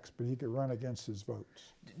Max, but he could run against his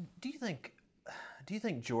votes. Do you think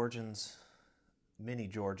Georgians, many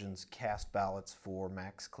Georgians, cast ballots for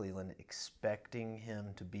Max Cleland expecting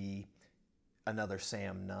him to be another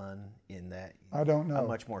Sam Nunn, in that I don't know, a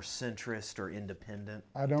much more centrist or independent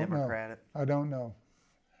Democrat? I don't know.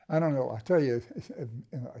 I'll tell you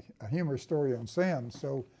a humorous story on Sam.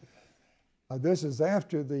 So this is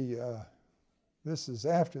after the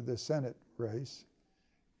Senate race,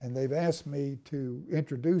 and they've asked me to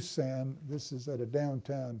introduce Sam. This is at a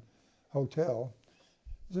downtown hotel.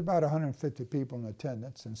 There's about 150 people in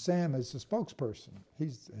attendance, and Sam is the spokesperson.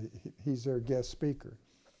 He's their guest speaker.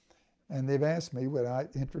 And they've asked me would I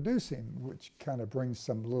introduce him, which kind of brings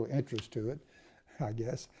some little interest to it, I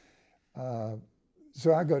guess.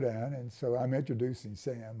 So I go down, and so I'm introducing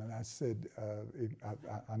Sam, and I said,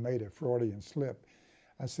 I made a Freudian slip.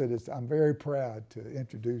 I said, I'm very proud to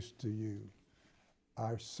introduce to you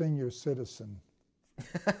our senior citizen,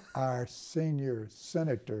 our senior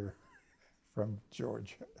senator from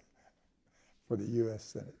Georgia for the U.S.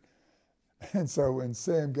 Senate. And so when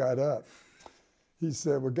Sam got up, he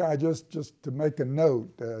said, well, Guy, just to make a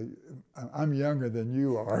note, I'm younger than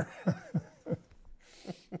you are.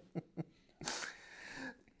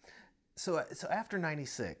 So after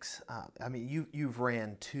 '96, I mean, you've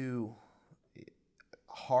ran 2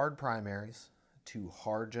 hard primaries, 2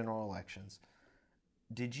 hard general elections.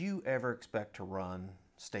 Did you ever expect to run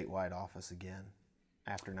statewide office again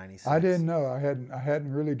after '96? I didn't know. I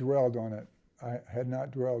hadn't really dwelled on it. I had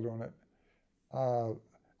not dwelled on it.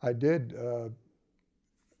 I did.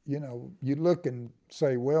 You know, you look and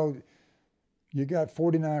say, well, you got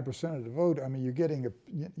 49% of the vote. I mean, you're getting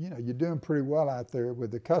you're doing pretty well out there with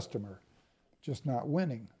the customer, just not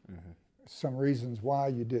winning. Some reasons why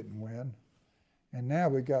you didn't win. And now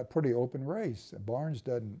we've got pretty open race. Barnes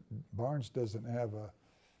doesn't have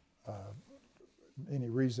any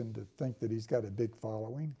reason to think that he's got a big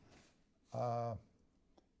following. But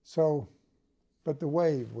the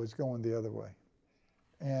wave was going the other way.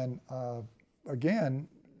 And again,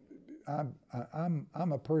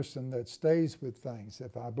 I'm a person that stays with things.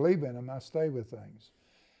 If I believe in them, I stay with things.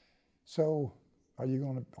 So are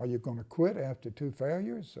you gonna quit after 2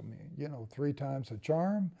 failures? I mean, you know, 3 times a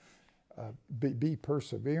charm. Be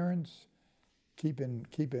perseverance. Keep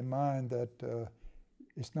in mind that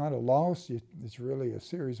it's not a loss. It's really a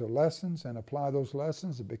series of lessons, and apply those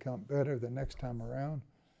lessons and become better the next time around.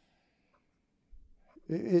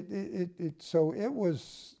 So it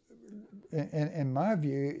was, in my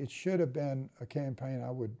view, it should have been a campaign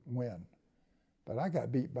I would win, but I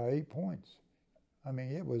got beat by 8 points. I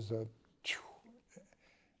mean, it was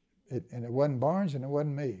and it wasn't Barnes and it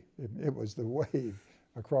wasn't me. It was the wave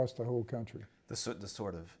across the whole country. The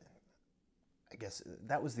sort of, I guess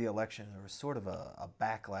that was the election. There was sort of a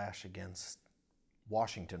backlash against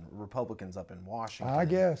Washington, Republicans up in Washington. I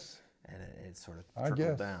guess. And it sort of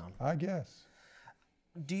trickled down. I guess.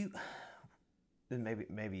 Do you,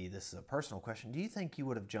 maybe this is a personal question, do you think you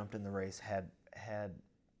would have jumped in the race had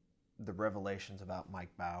the revelations about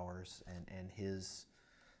Mike Bowers and his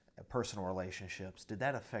personal relationships, did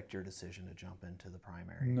that affect your decision to jump into the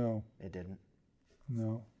primary? No. It didn't?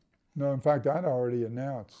 No. No, in fact, I'd already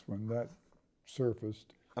announced when that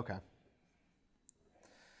surfaced. Okay.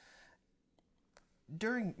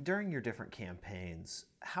 During your different campaigns,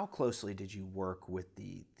 how closely did you work with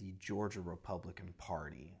the Georgia Republican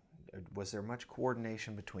Party? Was there much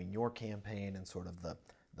coordination between your campaign and sort of the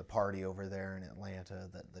party over there in Atlanta,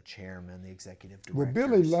 the chairman, the executive directors? Well,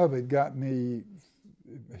 Billy Lovett got me.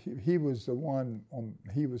 He was the one.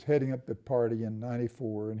 He was heading up the party in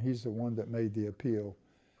 '94, and he's the one that made the appeal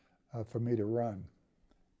for me to run.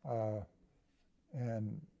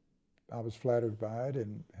 And I was flattered by it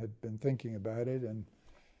and had been thinking about it. And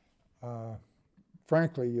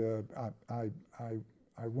frankly, I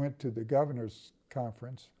went to the governor's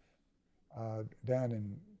conference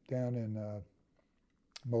down in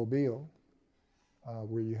Mobile,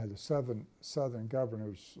 where you had the Southern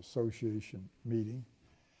Governors Association meeting.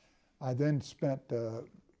 I then spent a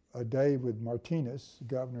day with Martinez,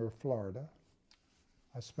 governor of Florida.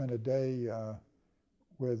 I spent a day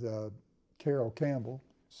with Carol Campbell,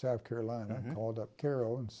 South Carolina. Mm-hmm. Called up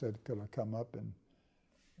Carol and said, could I come up?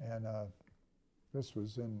 And this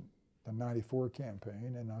was in the '94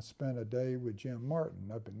 campaign. And I spent a day with Jim Martin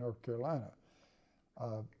up in North Carolina,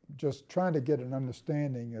 just trying to get an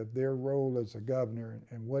understanding of their role as a governor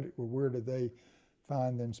and where do they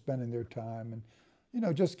find them spending their time, and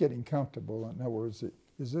just getting comfortable. In other words,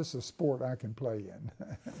 is this a sport I can play in?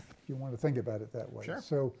 If you want to think about it that way.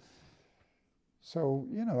 Sure. So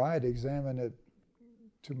I had examined it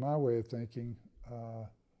to my way of thinking,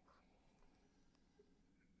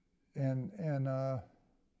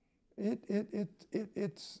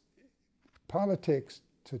 it's politics.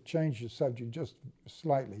 To change the subject just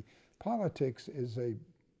slightly, politics is a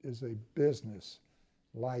business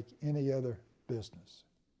like any other business,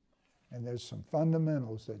 and there's some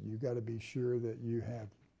fundamentals that you got to be sure that you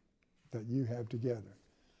have together.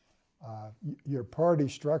 Your party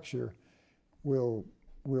structure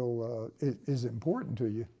is important to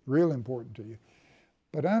you, real important to you,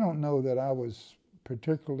 but I don't know that I was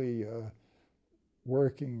particularly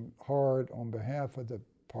working hard on behalf of the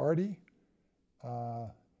party.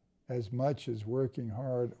 As much as working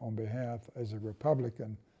hard on behalf as a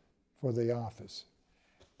Republican for the office.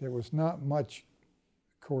 There was not much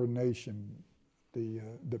coordination.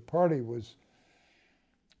 The party was,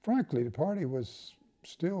 frankly,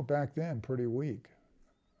 still back then pretty weak.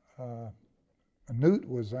 Newt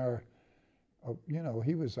was our,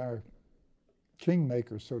 he was our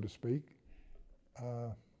kingmaker, so to speak,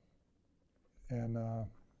 and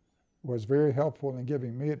was very helpful in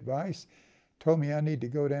giving me advice. Told me I need to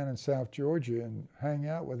go down in South Georgia and hang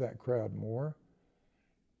out with that crowd more.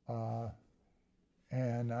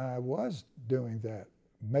 And I was doing that,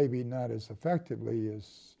 maybe not as effectively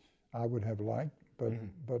as I would have liked,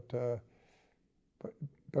 but I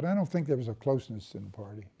don't think there was a closeness in the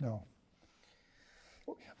party, no.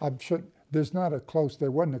 There wasn't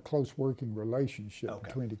a close working relationship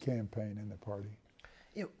between the campaign and the party.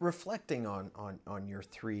 Reflecting on your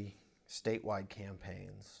 3 statewide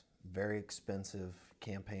campaigns, very expensive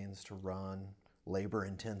campaigns to run, labor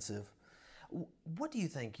intensive. What do you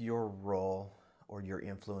think your role or your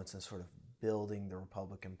influence in sort of building the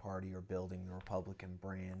Republican Party or building the Republican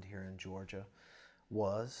brand here in Georgia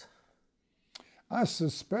was? I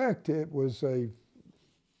suspect it was a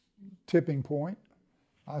tipping point.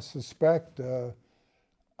 I suspect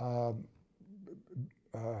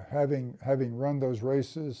having run those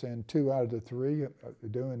races and 2 out of the 3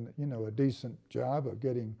 doing a decent job of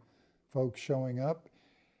getting folks showing up.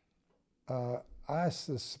 I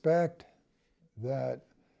suspect that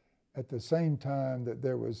at the same time that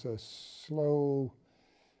there was a slow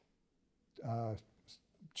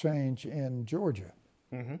change in Georgia.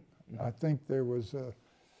 Mm-hmm. Mm-hmm. I think there was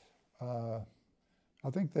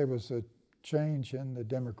a change in the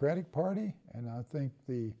Democratic Party, and I think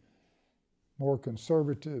the more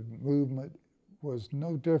conservative movement was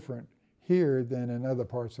no different here than in other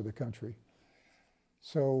parts of the country.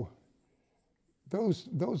 So those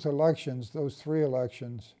elections, those 3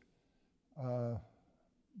 elections,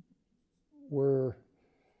 were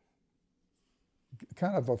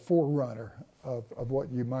kind of a forerunner of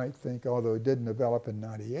what you might think, although it didn't develop in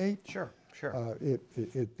 '98. Sure.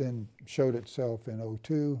 It then showed itself in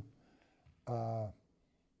 '02,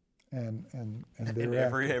 and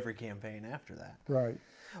every campaign after that. Right.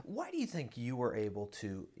 Why do you think you were able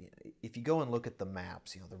to, if you go and look at the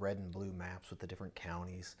maps, the red and blue maps with the different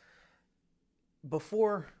counties,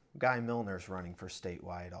 before Guy Millner's running for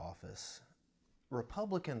statewide office,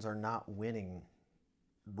 Republicans are not winning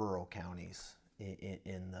rural counties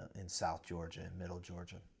in South Georgia, in Middle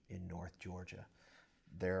Georgia, in North Georgia.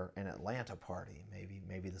 They're an Atlanta party,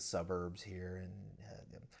 maybe the suburbs here in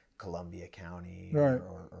Columbia County, right.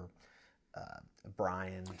 or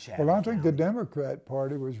Bryan, Chad Well, I think the County. Democrat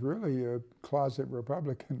Party was really a closet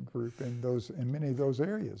Republican group in many of those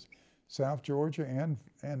areas, South Georgia and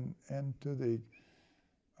to the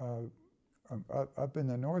up in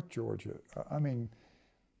the North Georgia. I mean,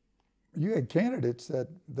 you had candidates that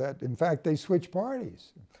in fact they switched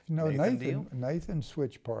parties. You know, Nathan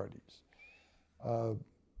switched parties.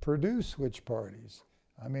 Purdue switched parties.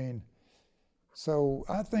 I mean, so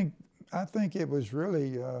I think it was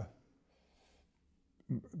really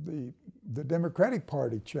the Democratic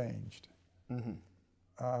Party changed. Mm-hmm.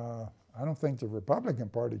 I don't think the Republican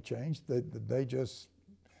Party changed. They just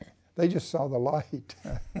saw the light.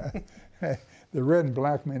 The red and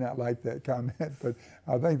black may not like that comment, but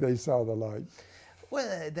I think they saw the light.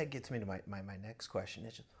 Well, that gets me to my next question.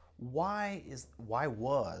 It's just, why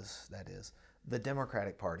was the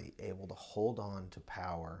Democratic Party able to hold on to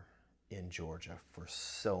power in Georgia for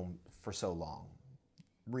so long?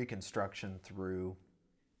 Reconstruction through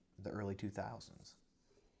the early 2000s.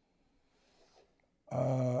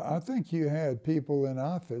 I think you had people in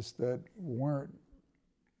office that weren't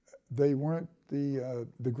the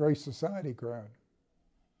Great Society crowd.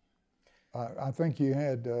 I think you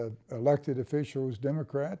had elected officials,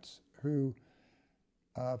 Democrats, who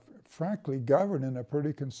frankly governed in a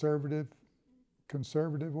pretty conservative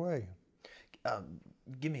way.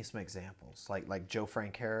 Give me some examples, like Joe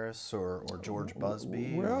Frank Harris or George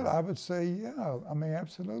Busby. Well, I would say, yeah. I mean,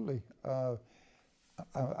 absolutely. I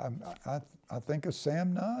think of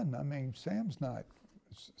Sam Nunn. I mean, Sam's not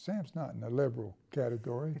in the liberal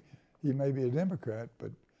category. He may be a Democrat,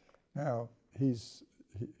 but now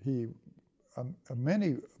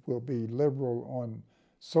many will be liberal on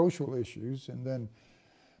social issues, and then.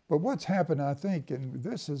 But what's happened, I think, and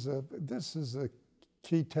this is a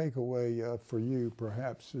key takeaway for you,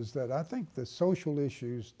 perhaps, is that I think the social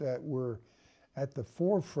issues that were at the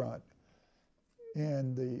forefront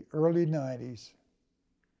in the early 90s,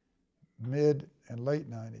 mid and late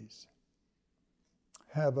 90s,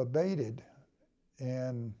 have abated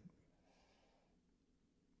in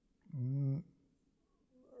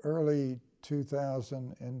early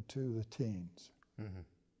 2000 into the teens. Mm-hmm.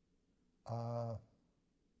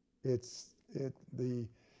 The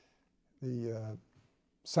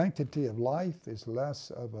sanctity of life is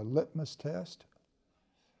less of a litmus test.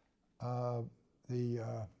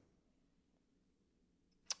 The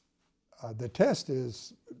test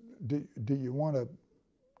is, do you want to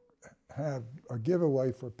have a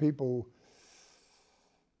giveaway for people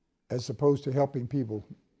as opposed to helping people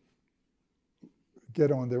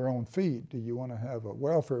get on their own feet? Do you want to have a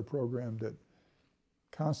welfare program that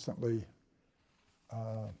constantly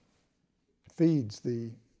feeds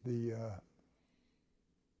the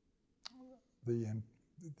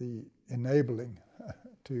enabling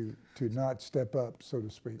to not step up, so to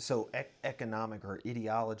speak? So economic or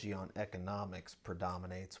ideology on economics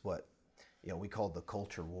predominates what we called the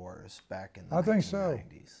culture wars back in the 1990s. think so.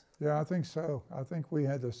 Yeah, I think so. I think we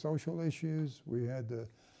had the social issues, we had the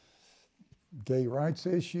gay rights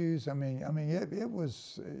issues. I mean, it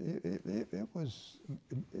was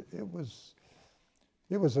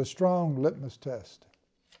a strong litmus test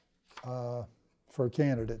for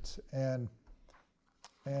candidates, and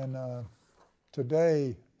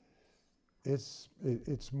today it's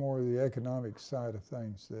more the economic side of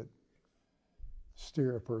things that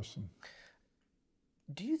steer a person.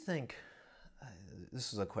 Do you think,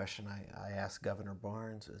 this is a question I asked Governor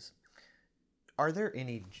Barnes, is, are there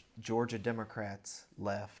any Georgia Democrats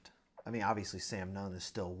left? I mean, obviously Sam Nunn is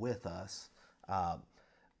still with us,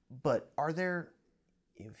 but are there,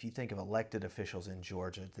 if you think of elected officials in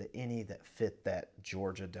Georgia, any that fit that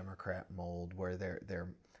Georgia Democrat mold where they're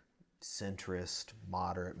centrist,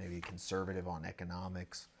 moderate, maybe conservative on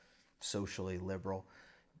economics, socially liberal?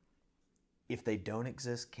 If they don't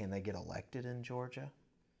exist, can they get elected in Georgia?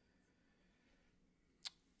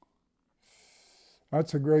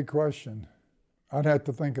 That's a great question. I'd have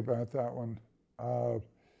to think about that one.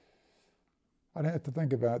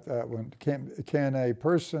 Can a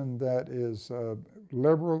person that is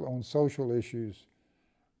liberal on social issues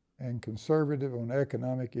and conservative on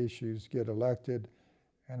economic issues get elected?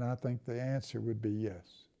 And I think the answer would be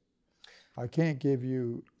yes. I can't give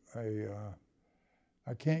you an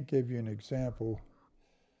example.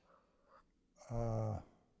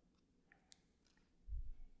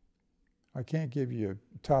 I can't give you a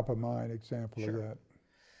top-of-mind example of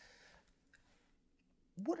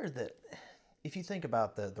that. If you think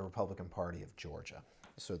about the Republican Party of Georgia,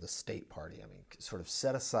 so the state party, I mean, sort of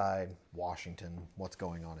set aside Washington, what's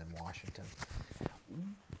going on in Washington,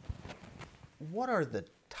 what are the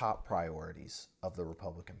top priorities of the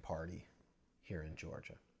Republican Party here in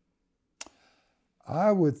Georgia?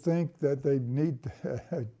 I would think that they need,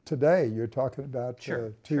 today, you're talking about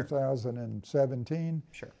Sure, 2017.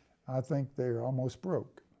 Sure. I think they're almost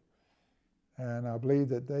broke. And I believe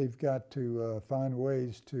that they've got to find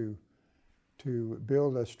ways to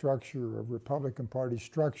build a structure, a Republican Party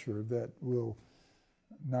structure that will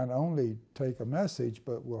not only take a message,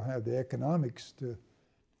 but will have the economics to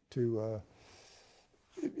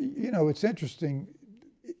you know, it's interesting,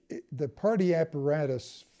 the party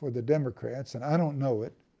apparatus for the Democrats, and I don't know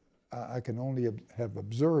it, I can only have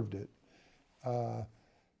observed it,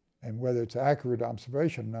 and whether it's accurate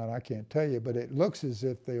observation or not, I can't tell you, but it looks as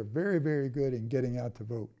if they are very, very good in getting out the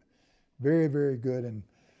vote. Very, very good in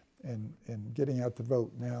getting out the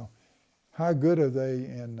vote. Now, how good are they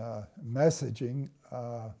in messaging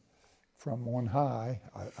from on high?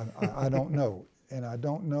 I don't know. And I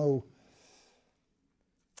don't know,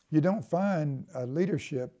 you don't find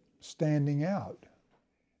leadership standing out.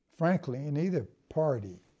 Frankly, in either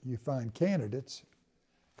party, you find candidates,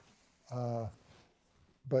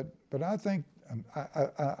 but I think,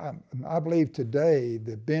 I believe today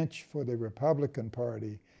the bench for the Republican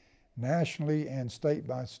Party, nationally and state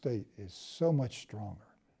by state, is so much stronger,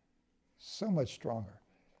 so much stronger.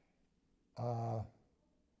 I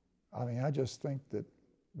mean, I just think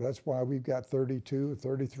that's why we've got 32 or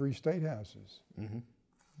 33 state houses. Mm-hmm.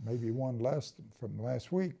 Maybe one less from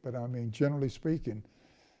last week, but I mean, generally speaking,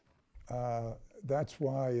 that's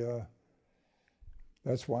why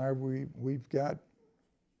we've got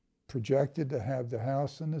projected to have the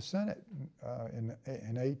House and the Senate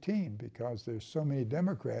in 18, because there's so many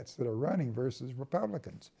Democrats that are running versus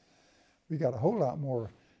Republicans. We got a whole lot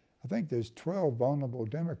more. I think there's 12 vulnerable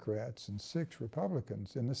Democrats and 6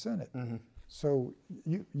 Republicans in the Senate. Mm-hmm. So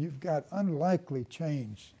you've got unlikely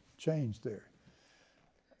change there.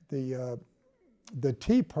 The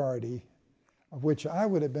Tea Party, of which I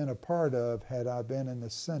would have been a part of had I been in the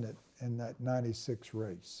Senate in that 96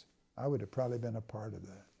 race, I would have probably been a part of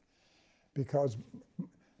that. Because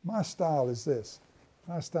my style is this.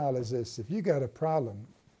 If you got a problem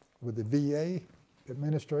with the VA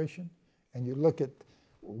administration and you look at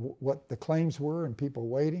what the claims were and people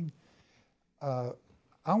waiting,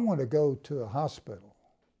 I want to go to a hospital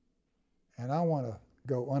and I want to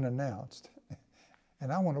go unannounced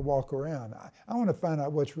and I want to walk around. I want to find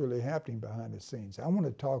out what's really happening behind the scenes. I want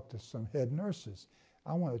to talk to some head nurses.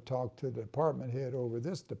 I want to talk to the department head over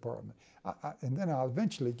this department. And then I'll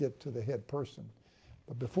eventually get to the head person.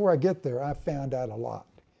 But before I get there, I found out a lot.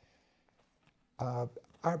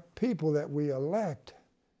 Our people that we elect,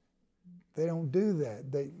 they don't do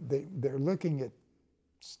that. They're looking at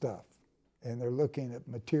stuff, and they're looking at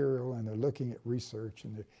material, and they're looking at research.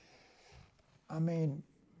 And I mean,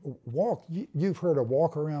 you've heard of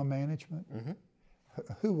walk-around management? Mm-hmm.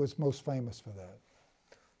 Who was most famous for that?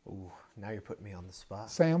 Ooh, now you're putting me on the spot.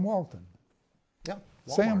 Sam Walton. Yeah,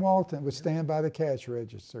 Sam Walton would stand by the cash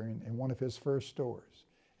register in one of his first stores.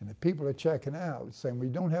 And the people are checking out, saying, we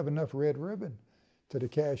don't have enough red ribbon to the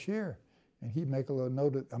cashier. And he'd make a little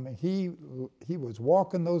note of, I mean, he was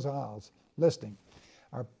walking those aisles, listening.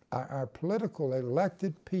 Our political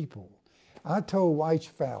elected people. I told White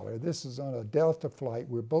Fowler, this is on a Delta flight,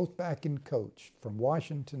 we're both back in coach from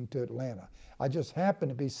Washington to Atlanta. I just happened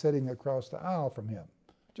to be sitting across the aisle from him,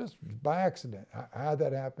 just by accident. How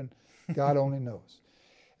that happened, God only knows.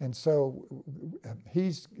 And so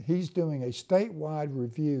he's doing a statewide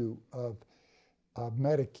review of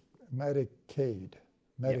Medicaid.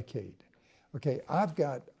 Yep. Okay, I've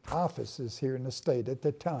got offices here in the state at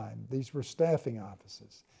the time. These were staffing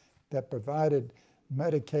offices that provided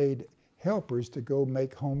Medicaid helpers to go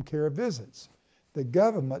make home care visits. The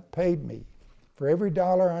government paid me. For every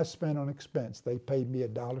dollar I spent on expense, they paid me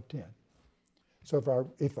 $1.10. So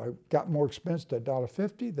if I got more expense to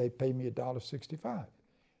 $1.50, they paid me $1.65.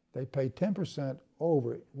 They paid 10%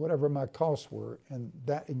 over whatever my costs were, and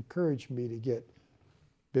that encouraged me to get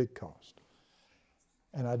big cost.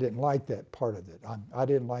 And I didn't like that part of it. I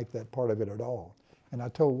didn't like that part of it at all. And I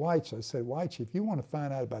told Whites, I said, Whites, if you want to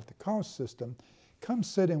find out about the cost system, come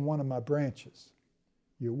sit in one of my branches.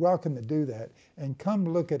 You're welcome to do that. And come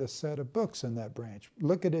look at a set of books in that branch.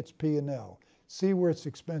 Look at its P&L. See where its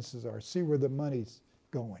expenses are. See where the money's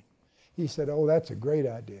going. He said, oh, that's a great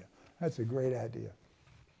idea. That's a great idea.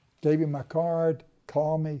 Gave him my card,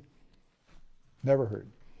 called me, never heard.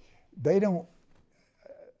 They don't,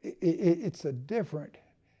 it's a different,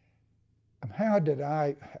 how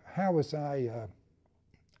was I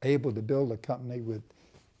able to build a company with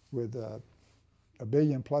 $1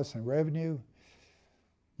 billion plus in revenue?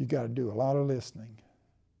 You got to do a lot of listening.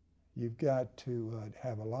 You've got to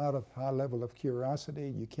have a lot of high level of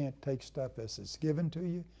curiosity. You can't take stuff as it's given to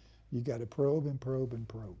you. You got to probe and probe and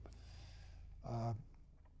probe.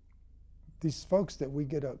 These folks that we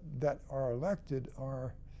get that are elected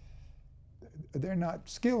they're not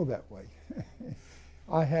skilled that way.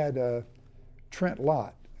 I had Trent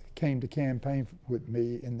Lott came to campaign with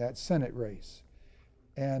me in that Senate race.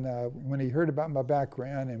 And when he heard about my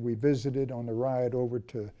background and we visited on the ride over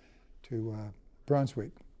to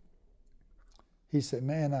Brunswick, he said,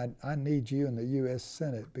 man, I need you in the U.S.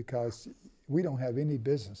 Senate because we don't have any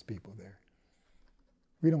business people there.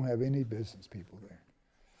 We don't have any business people there,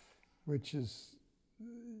 which is,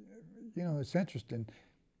 you know, it's interesting.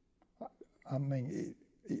 I mean,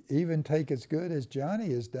 even take as good as Johnny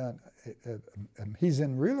has done. He's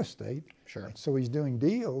in real estate, sure. So he's doing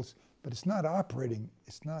deals, but it's not operating.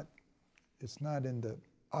 It's not in the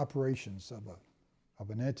operations of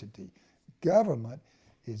an entity. Government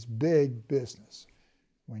is big business.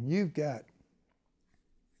 When you've got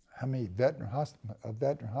how many veteran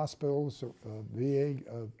hospitals, VA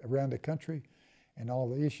around the country, and all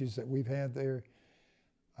the issues that we've had there,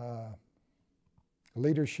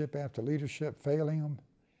 leadership after leadership failing them,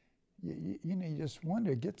 you know, you just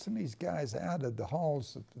wonder, get some of these guys out of the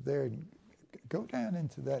halls there and go down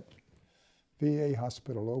into that VA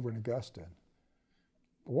hospital over in Augusta.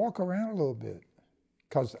 Walk around a little bit,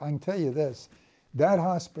 because I can tell you this, that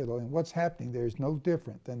hospital and what's happening there is no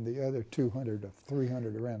different than the other 200 or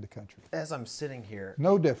 300 around the country. As I'm sitting here,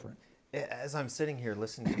 no different. As I'm sitting here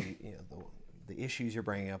listening to you know the issues you're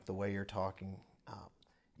bringing up, the way you're talking,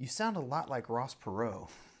 you sound a lot like Ross Perot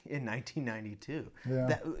in 1992.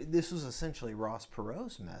 Yeah. This was essentially Ross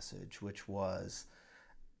Perot's message, which was,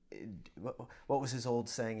 what was his old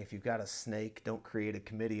saying? If you've got a snake, don't create a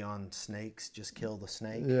committee on snakes, just kill the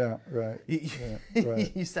snake. Yeah, right.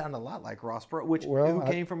 Right. You sound a lot like Ross Perot,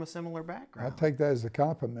 who came from a similar background. I take that as a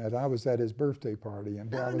compliment. I was at his birthday party in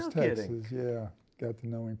Dallas, Texas. Kidding. Yeah, got to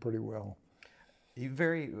know him pretty well. He's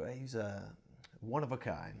one of a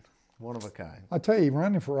kind. One of a kind. I tell you,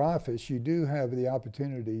 running for office, you do have the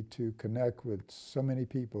opportunity to connect with so many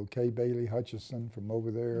people. Kay Bailey Hutchison from over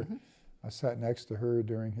there. Mm-hmm. I sat next to her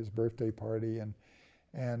during his birthday party,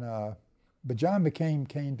 but John McCain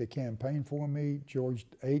came to campaign for me. George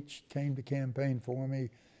H. came to campaign for me.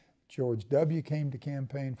 George W. came to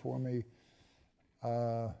campaign for me.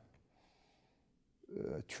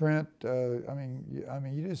 Trent. I mean,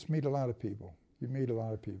 you just meet a lot of people. You meet a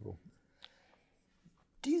lot of people.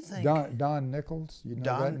 Do you think Don Nichols? You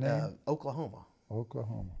know that name? Oklahoma.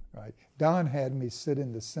 Oklahoma, right. Don had me sit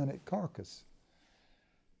in the Senate caucus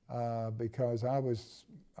because I was,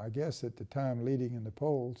 I guess at the time, leading in the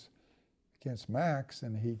polls against Max,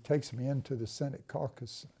 and he takes me into the Senate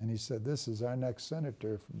caucus, and he said, this is our next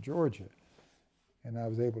senator from Georgia. And I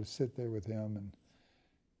was able to sit there with him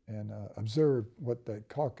and observe what that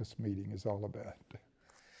caucus meeting is all about.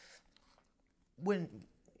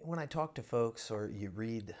 When I talk to folks, or you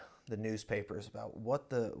read the newspapers about what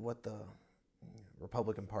the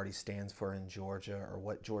Republican Party stands for in Georgia, or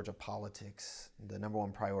what Georgia politics, the number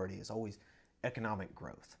one priority is always economic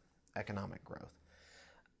growth. Economic growth.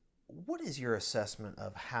 What is your assessment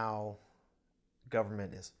of how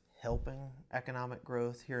government is helping economic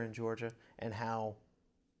growth here in Georgia, and how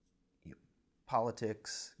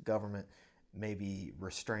politics, government may be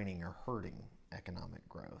restraining or hurting economic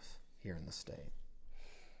growth here in the state?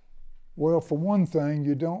 Well, for one thing,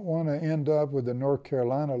 you don't want to end up with the North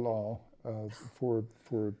Carolina law for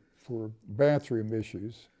bathroom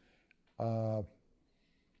issues, and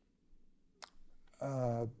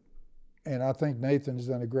I think Nathan's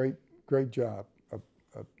done a great job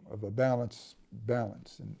of a balance,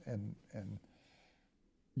 and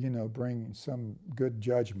you know, bringing some good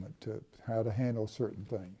judgment to how to handle certain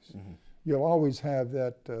things. Mm-hmm. You'll always have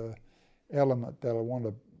that element that'll want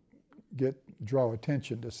to draw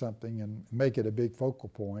attention to something and make it a big focal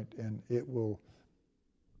point, and it will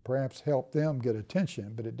perhaps help them get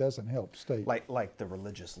attention, but it doesn't help state. Like the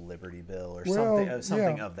religious liberty bill or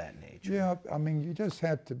something of that nature. Yeah, I mean, you just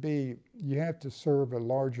have to serve a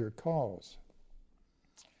larger cause.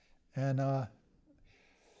 And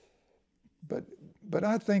but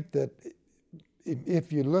I think that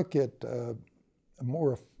if you look at a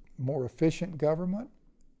more efficient government,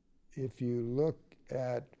 if you look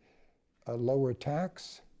at a lower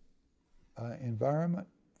tax environment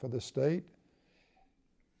for the state,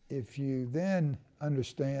 if you then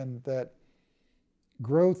understand that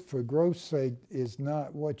growth for growth's sake is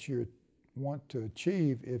not what you want to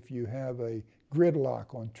achieve, if you have a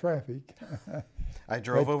gridlock on traffic. I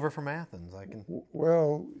drove over from Athens. I can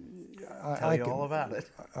tell you all about it.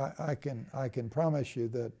 I can promise you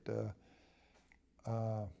that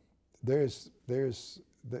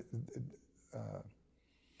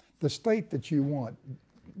the state that you want,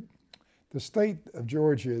 the state of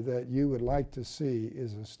Georgia that you would like to see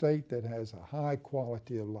is a state that has a high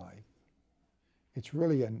quality of life. It's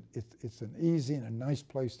really it's an easy and a nice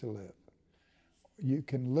place to live. You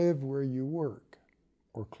can live where you work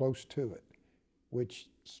or close to it, which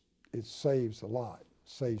it saves a lot.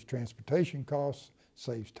 Saves transportation costs,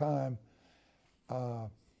 saves time,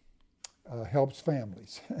 helps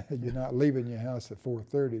families. You're not leaving your house at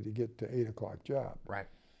 4:30 to get to 8 o'clock job. Right.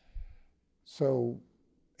 So,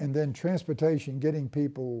 and then transportation, getting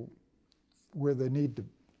people where they need to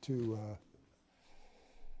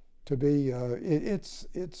be.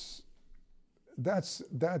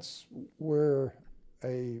 That's where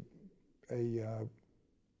a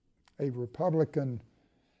Republican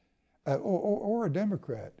or a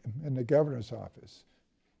Democrat in the governor's office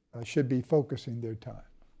should be focusing their time.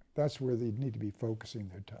 That's where they need to be focusing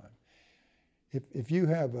their time. If you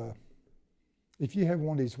have one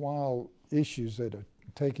of these wild issues that are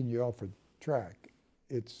taking you off the track,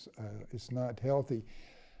 it's not healthy.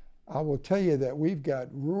 I will tell you that we've got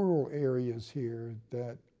rural areas here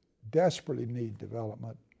that desperately need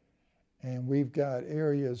development, and we've got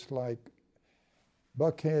areas like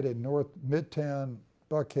Buckhead in Midtown,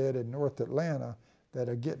 Buckhead in North Atlanta that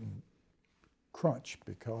are getting crunched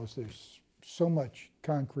because there's so much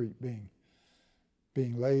concrete being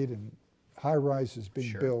laid and high-rises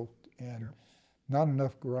being built, and not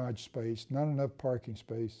enough garage space, not enough parking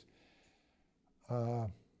space.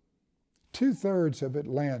 2/3 of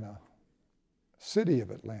Atlanta, city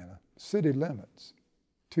limits,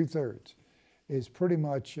 2/3 is pretty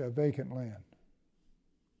much vacant land.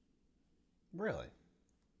 Really?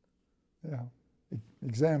 Yeah,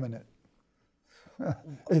 examine it.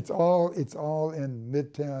 It's all in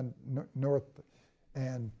Midtown North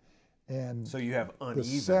and so you have uneven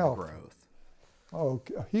South. growth. Oh,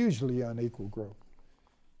 hugely unequal growth.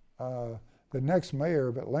 The next mayor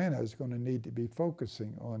of Atlanta is going to need to be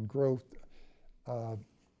focusing on growth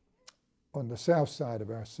on the south side of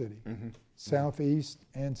our city, southeast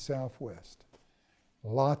and southwest.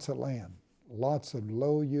 Lots of land, lots of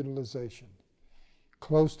low utilization,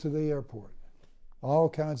 close to the airport, all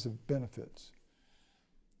kinds of benefits.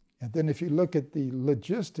 And then if you look at the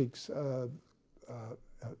logistics,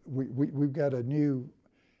 we've got a new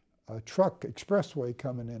truck expressway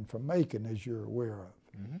coming in from Macon, as you're aware of.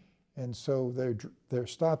 And so they're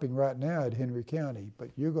stopping right now at Henry County, but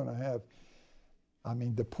you're going to have, I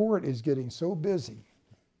mean, the port is getting so busy,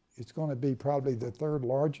 it's going to be probably the third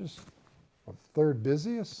largest, or third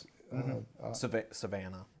busiest.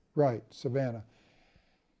 Savannah. Right, Savannah.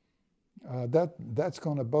 That's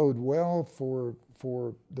going to bode well for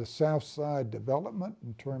the South Side development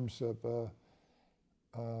in terms of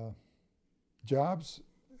jobs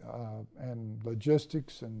and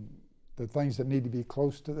logistics and the things that need to be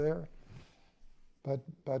close to there.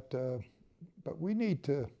 But we need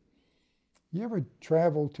to. You ever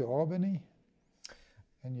travel to Albany?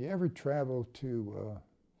 And you ever travel to?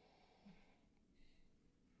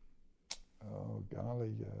 Oh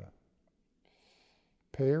golly,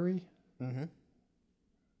 Perry.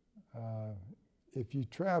 If you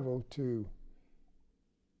travel to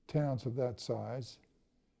towns of that size,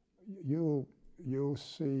 you'll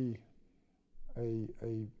see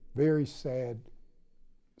a very sad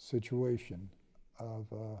situation of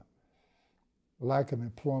lack of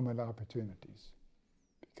employment opportunities,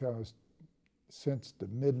 because since the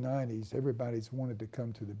mid-90s, everybody's wanted to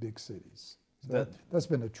come to the big cities. So that's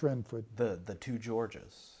been a trend for the two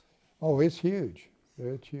Georgias. Oh, it's huge.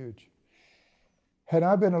 It's huge. Had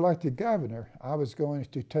I been elected governor, I was going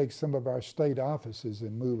to take some of our state offices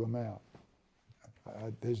and move them out.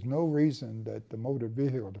 There's no reason that the motor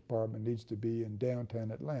vehicle department needs to be in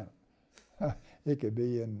downtown Atlanta. It could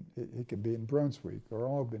be in Brunswick or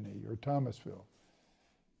Albany or Thomasville.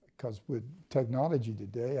 Because with technology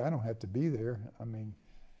today, I don't have to be there. I mean,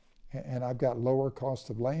 and I've got lower cost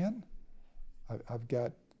of land. I've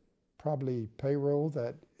got probably payroll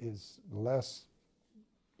that is less,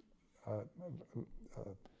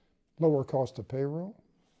 lower cost of payroll.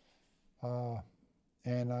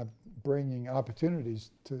 And I'm bringing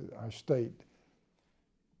opportunities to our state,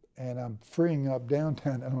 and I'm freeing up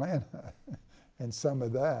downtown Atlanta and some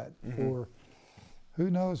of that for who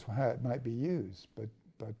knows how it might be used. But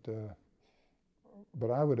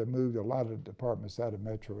I would have moved a lot of departments out of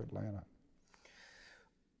Metro Atlanta.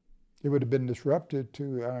 It would have been disruptive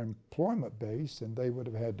to our employment base, and they would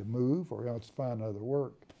have had to move or else find other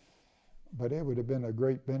work. But it would have been a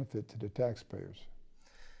great benefit to the taxpayers.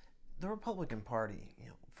 The Republican Party,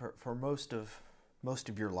 for most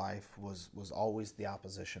of your life was always the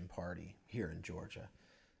opposition party here in Georgia.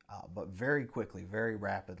 But very quickly, very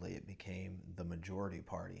rapidly, it became the majority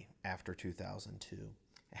party after 2002.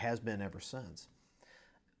 It has been ever since.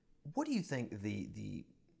 What do you think the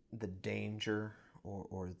danger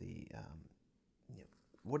or the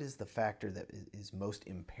what is the factor that is most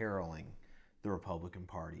imperiling the Republican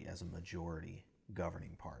Party as a majority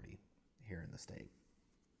governing party here in the state?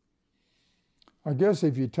 I guess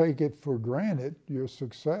if you take it for granted, your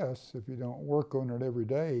success, if you don't work on it every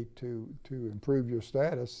day to improve your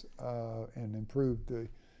status and improve the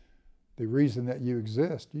reason that you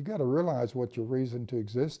exist, you got to realize what your reason to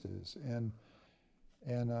exist is. And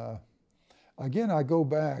again, I go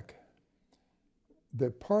back,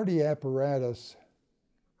 the party apparatus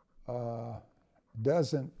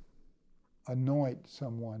doesn't anoint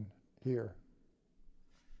someone here.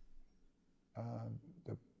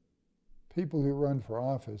 The people who run for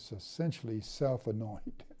office essentially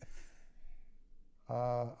self-anoint.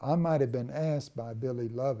 I might have been asked by Billy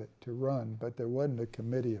Lovett to run, but there wasn't a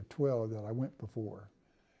committee of 12 that I went before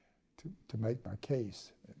to make my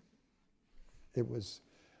case. It was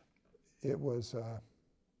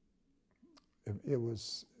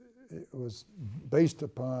based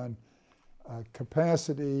upon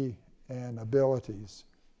capacity and abilities.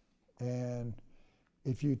 And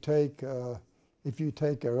if you take our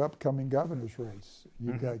upcoming governor's race,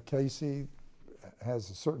 you've got Casey has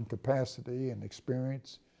a certain capacity and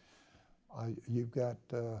experience. You've got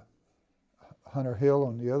Hunter Hill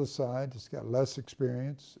on the other side. He's got less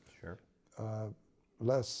experience. Sure.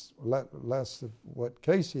 Less of what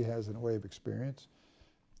Casey has in the way of experience.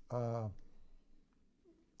 And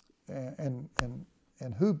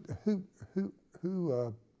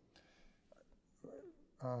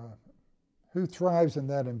who thrives in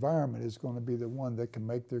that environment is going to be the one that can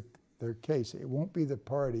make their case. It won't be the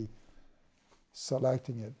party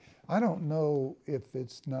selecting it. I don't know if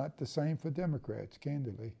it's not the same for Democrats,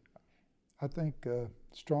 candidly. I think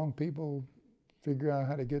strong people figure out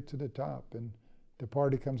how to get to the top, and the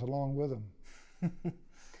party comes along with them.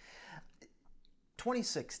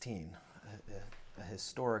 2016, a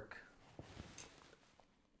historic...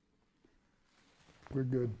 We're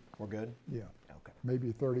good. We're good? Yeah. Okay.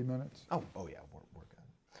 Maybe 30 minutes. Oh yeah, we're good.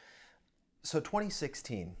 So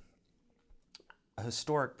 2016, a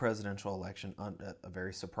historic presidential election, a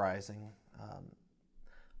very surprising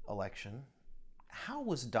election. How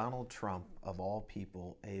was Donald Trump, of all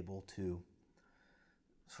people, able to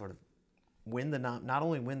sort of not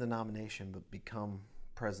only win the nomination, but become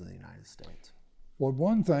president of the United States? Well,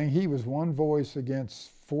 one thing, he was one voice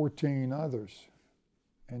against 14 others.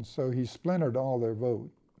 And so he splintered all their vote.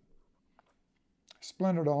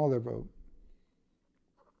 Splintered all their vote.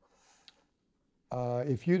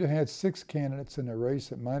 If you'd have had 6 candidates in a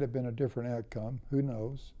race, it might have been a different outcome. Who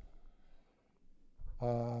knows?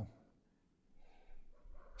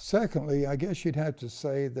 Secondly, I guess you'd have to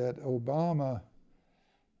say that Obama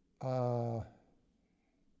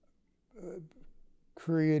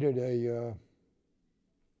created a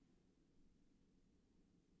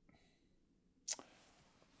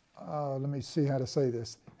let me see how to say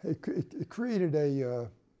this. It created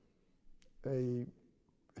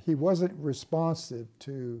he wasn't responsive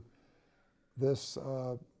to this,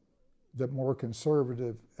 the more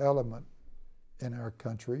conservative element in our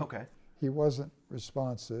country. Okay. He wasn't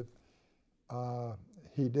responsive.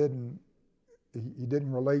 He didn't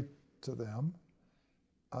relate to them.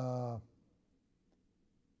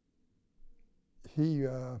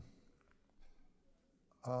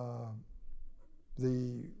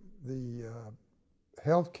 The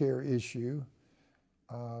healthcare issue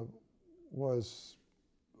was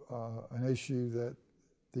an issue that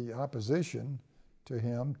the opposition to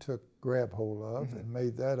him grabbed hold of and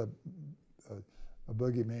made that a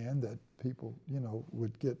boogeyman that people,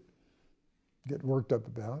 would get worked up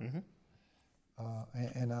about.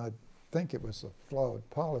 And I think it was a flawed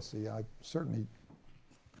policy. I certainly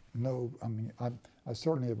know. I mean, I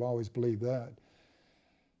certainly have always believed that.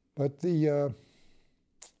 But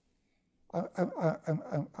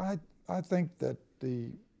I think that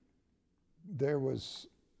there was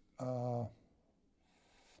a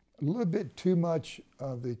little bit too much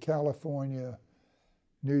of the California,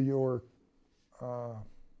 New York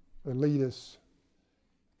elitists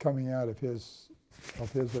coming out of his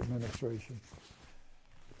administration,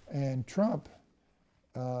 and Trump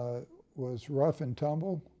was rough and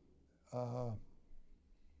tumble,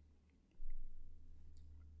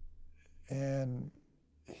 and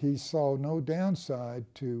he saw no downside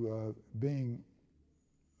to being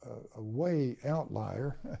a way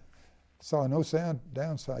outlier. Saw no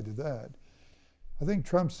downside to that. I think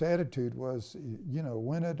Trump's attitude was, you know,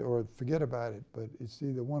 win it or forget about it, but it's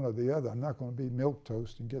either one or the other. I'm not going to be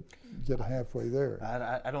milquetoast and get halfway there.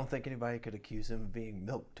 I don't think anybody could accuse him of being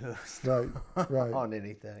milquetoast Right. on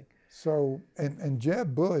anything. So, and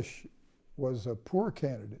Jeb Bush was a poor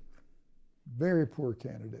candidate, very poor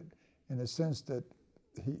candidate, in the sense that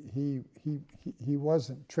he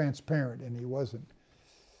wasn't transparent, and he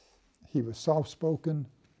was soft-spoken,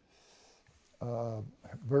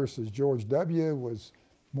 versus George W. was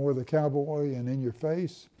more the cowboy and in your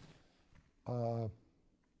face. Our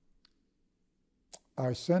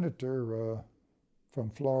senator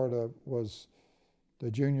from Florida was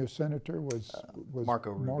the junior senator was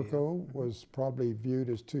Marco Rubio. Marco was probably viewed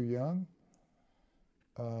as too young.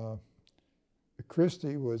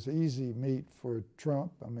 Christie was easy meat for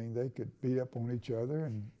Trump. I mean, they could beat up on each other,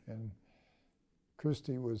 and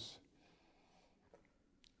Christie was.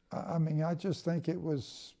 I mean, I just think it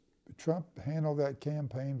was Trump handled that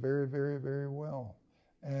campaign very, very, very well,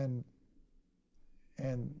 and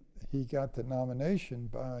he got the nomination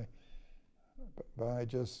by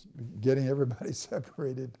just getting everybody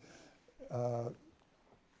separated, and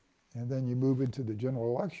then you move into the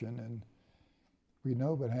general election, and we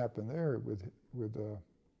know what happened there with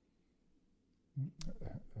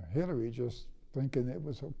Hillary just thinking it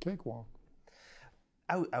was a cakewalk.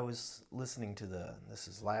 I was listening to this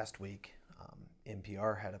is last week,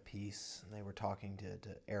 NPR had a piece, and they were talking to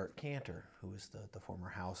Eric Cantor, who was the former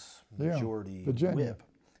House Majority Whip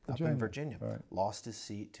up in Virginia. Right. Lost his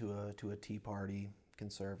seat to a Tea Party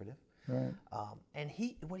conservative. Right. And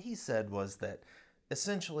what he said was that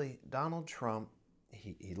essentially Donald Trump,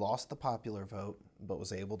 he lost the popular vote, but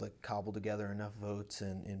was able to cobble together enough votes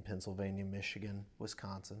in Pennsylvania, Michigan,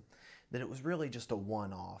 Wisconsin, that it was really just a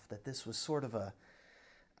one-off, that this was sort of a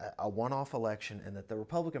one-off election, and that the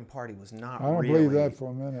Republican Party was not really... I don't believe that for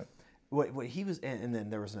a minute. What he was, and then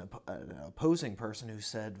there was an opposing person who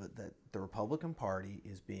said that the Republican Party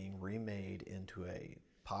is being remade into a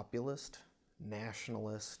populist,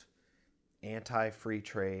 nationalist, anti-free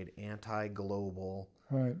trade, anti-global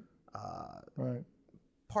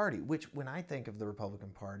party. Which, when I think of the Republican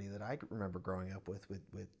Party that I remember growing up with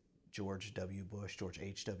George W. Bush, George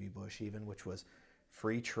H.W. Bush even, which was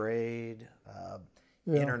free trade,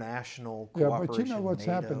 international cooperation. Yeah, but you know what's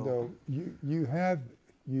happened though? You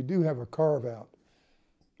do have a carve out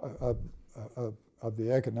of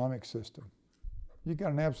the economic system. You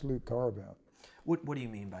got an absolute carve out. What do you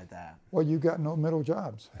mean by that? Well, you got no middle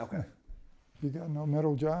jobs. Okay. You got no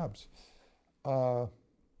middle jobs. Now,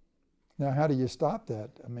 how do you stop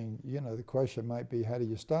that? I mean, you know, the question might be, how do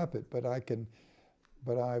you stop it? But I'm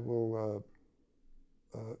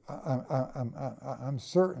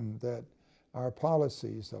certain that our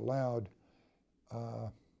policies allowed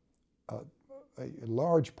a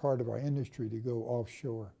large part of our industry to go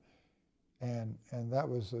offshore, and that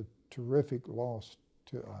was a terrific loss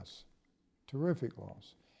to us, terrific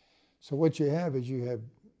loss. So what you have is you have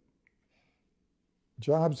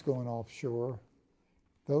jobs going offshore.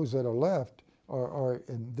 Those that are left are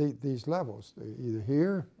in these levels. They're either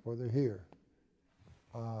here or they're here.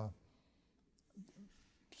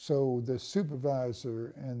 So the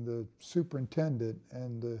supervisor and the superintendent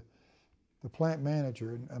and the plant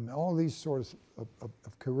manager and all these sorts of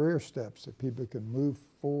career steps that people can move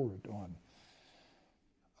forward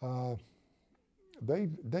on,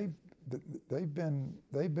 they've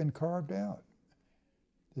been carved out.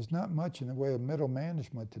 There's not much in the way of middle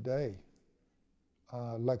management today.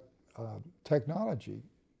 Technology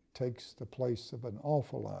takes the place of an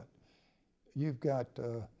awful lot. You've got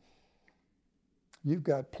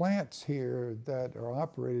plants here that are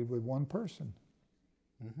operated with one person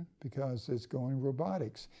because it's going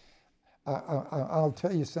robotics. I'll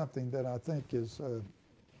tell you something that I think is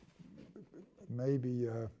maybe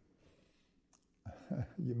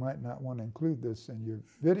you might not want to include this in your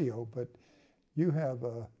video, but you have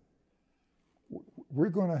we're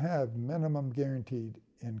going to have minimum guaranteed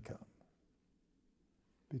income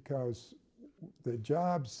because the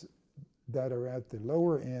jobs that are at the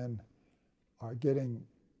lower end are getting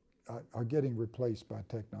replaced by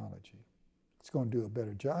technology. It's going to do a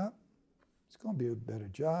better job. It's going to be a better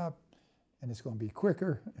job, and it's going to be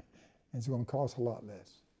quicker, and it's going to cost a lot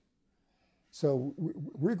less. So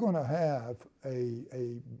we're going to have a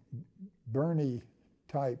Bernie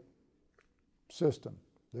type system.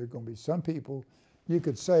 There are going to be some people. You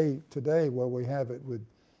could say today, well, we have it with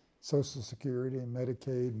Social Security and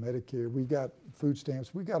Medicaid, Medicare. We got food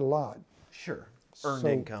stamps. We got a lot. Sure. Earned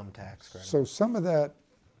income tax credit. So some of that,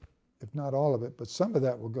 if not all of it, but some of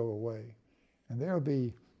that will go away. And there'll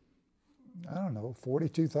be, I don't know,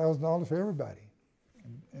 $42,000 for everybody.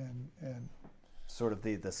 And Sort of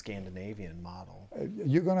the Scandinavian model.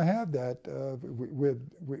 You're going to have that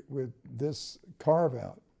with this carve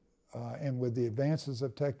out and with the advances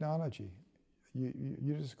of technology.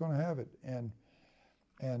 You're just going to have it, and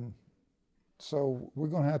so we're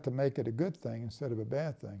going to have to make it a good thing instead of a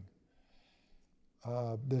bad thing.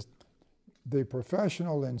 The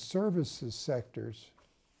professional and services sectors.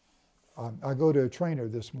 I go to a trainer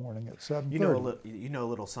this morning at 7:30. You know a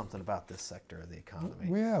little something about this sector of the economy.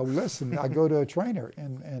 Well, listen, I go to a trainer,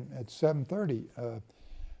 and at 7:30,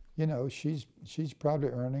 you know, she's probably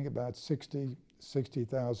earning about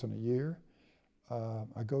 $60,000 a year.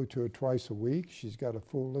 I go to her twice a week. She's got a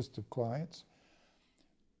full list of clients.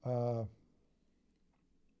 I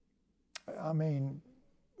mean,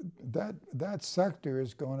 that sector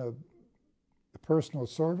is going to, the personal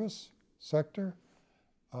service sector,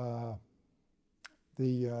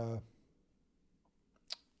 the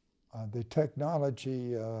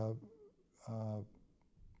technology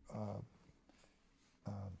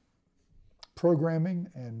programming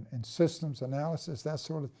and systems analysis, that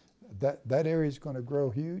sort of, that area is going to grow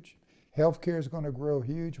huge. Healthcare is going to grow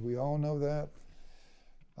huge. We all know that.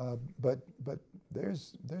 But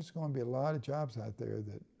there's going to be a lot of jobs out there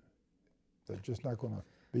that are just not going to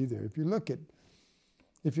be there. If you look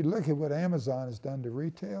at what Amazon has done to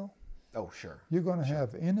retail, oh sure, you're going to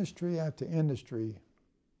have industry after industry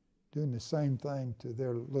doing the same thing to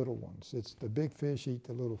their little ones. It's the big fish eat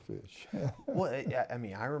the little fish. Well, I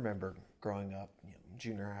mean, I remember growing up,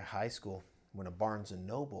 junior high school, when a Barnes and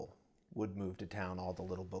Noble would move to town, all the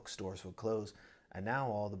little bookstores would close. And now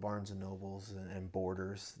all the Barnes and Nobles and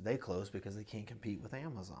Borders, they close because they can't compete with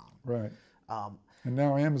Amazon. Right. And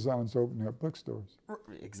now Amazon's opening up bookstores.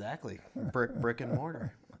 Exactly. Brick and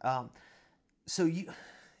mortar. So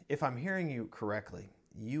if I'm hearing you correctly,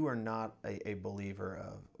 you are not a believer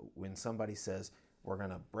of when somebody says, we're going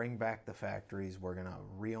to bring back the factories, we're going to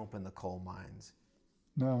reopen the coal mines.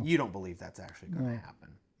 No. You don't believe that's actually going to happen.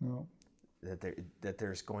 No.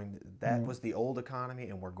 That was the old economy,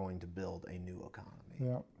 and we're going to build a new economy.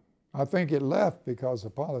 Yeah, I think it left because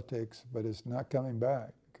of politics, but it's not coming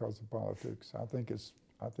back because of politics. I think it's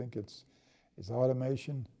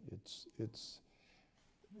automation. It's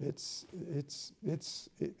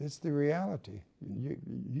the reality.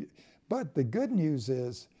 But the good news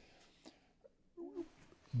is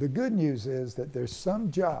that there's some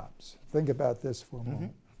jobs. Think about this for a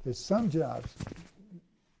moment. There's some jobs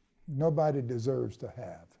nobody deserves to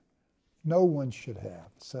have. No one should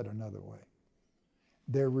have, said another way.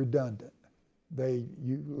 They're redundant.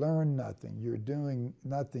 You learn nothing. You're doing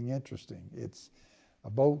nothing interesting. It's a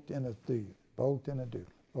bolt and a do, bolt and a do.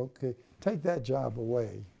 Okay, take that job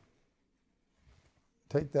away.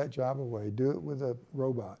 Take that job away. Do it with a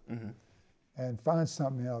robot. And find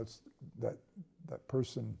something else that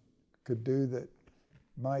person could do that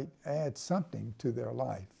might add something to their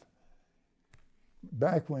life.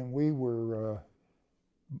 Back when we were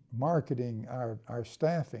marketing our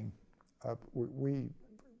staffing,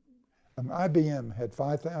 IBM had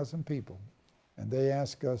 5,000 people, and they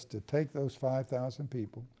asked us to take those 5,000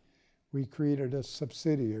 people. We created a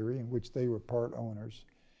subsidiary in which they were part owners,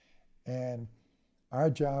 and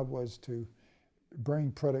our job was to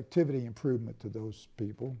bring productivity improvement to those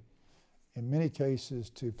people, in many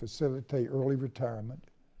cases to facilitate early retirement.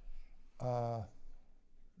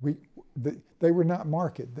 They were not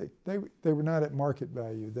market. They were not at market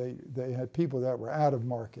value. They had people that were out of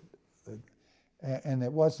market, and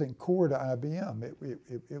it wasn't core to IBM.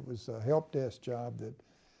 It was a help desk job that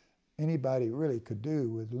anybody really could do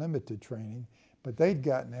with limited training. But they'd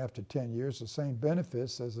gotten after 10 years the same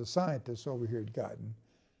benefits as the scientists over here had gotten.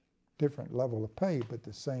 Different level of pay, but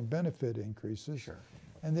the same benefit increases. Sure.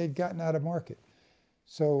 And they'd gotten out of market.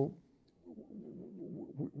 So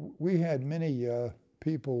we had many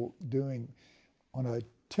people doing on a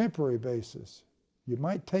temporary basis. You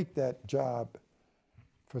might take that job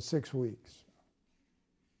for 6 weeks.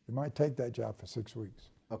 You might take that job for 6 weeks.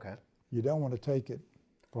 Okay. You don't want to take it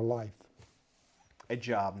for life. A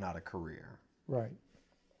job, not a career. Right.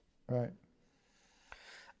 Right.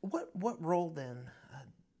 What role then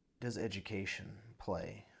does education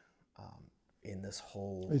play in this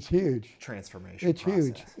whole It's huge. Transformation process?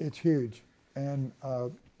 Huge. It's huge. And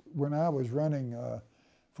when I was running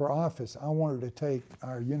for office, I wanted to take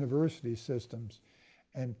our university systems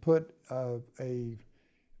and put have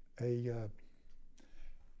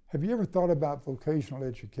you ever thought about vocational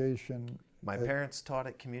education? My parents taught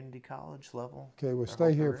at community college level. Okay, well,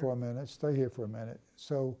 stay here for a minute. Stay here for a minute.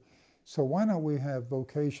 So why don't we have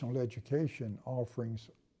vocational education offerings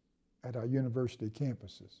at our university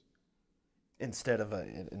campuses? Instead of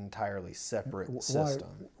an entirely separate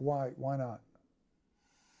system. Why not?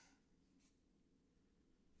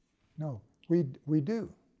 No, we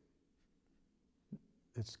do.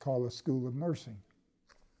 It's called a School of Nursing.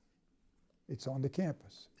 It's on the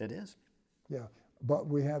campus. It is. Yeah, but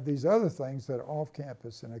we have these other things that are off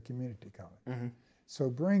campus in a community college. Mm-hmm. So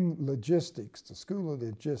bring logistics, the School of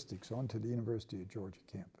Logistics, onto the University of Georgia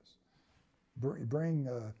campus. Bring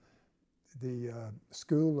the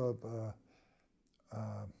School of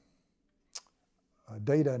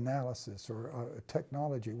Data Analysis or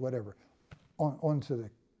Technology, whatever, onto the,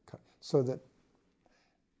 so that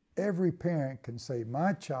every parent can say,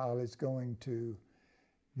 my child is going to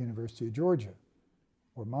University of Georgia,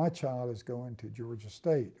 or my child is going to Georgia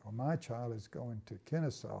State, or my child is going to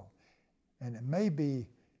Kennesaw. And it may be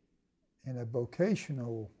in a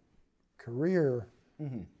vocational career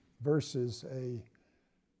mm-hmm. versus a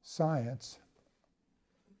science,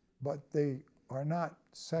 but they are not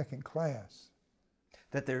second class.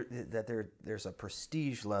 That there's a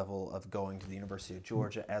prestige level of going to the University of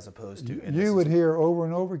Georgia as opposed to... You would hear over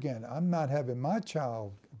and over again, I'm not having my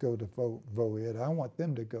child go to VOED, I want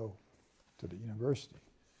them to go to the university.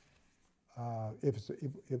 If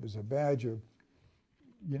it was a badge of,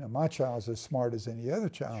 you know, my child's as smart as any other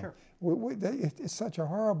child. Sure. It's such a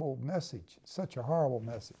horrible message, such a horrible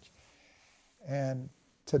message. And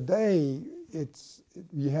today,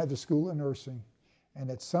 you have the School of Nursing, and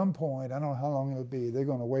at some point, I don't know how long it'll be, they're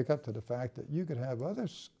going to wake up to the fact that you could have other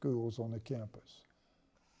schools on the campus.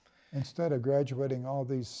 Instead of graduating all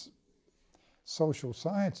these social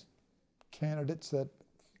science candidates that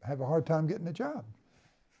have a hard time getting a job,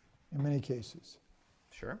 in many cases.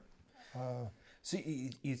 Sure. So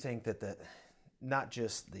you think that not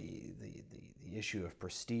just the issue of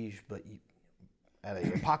prestige, but at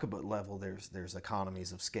a pocketbook level, there's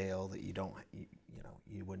economies of scale that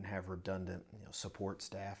you wouldn't have redundant support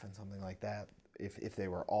staff and something like that if they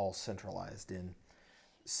were all centralized in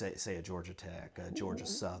say a Georgia Tech, a Georgia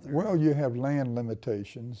Southern. Well, you have land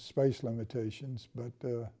limitations, space limitations, but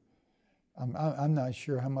I'm not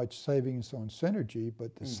sure how much savings on synergy,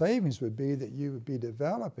 but the savings would be that you would be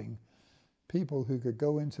developing people who could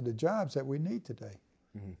go into the jobs that we need today.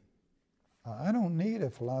 Mm-hmm. I don't need a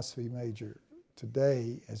philosophy major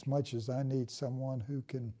today as much as I need someone who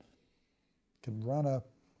can run a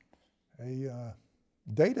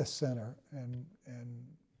data center and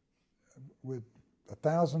with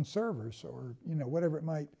 1,000 servers or whatever it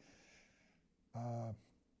might.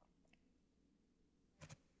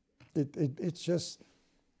 It's just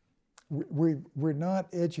we're not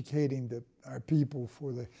educating our people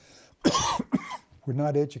for the we're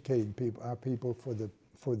not educating our people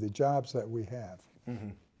for the jobs that we have, mm-hmm.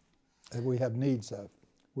 that we have needs of.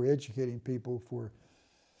 We're educating people for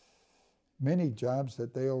many jobs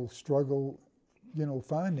that they'll struggle,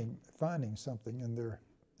 finding something in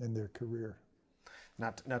their career.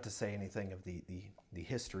 Not to say anything of the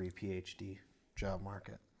history PhD job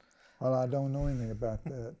market. Well, I don't know anything about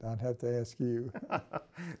that. I'd have to ask you.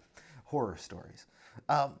 Horror stories.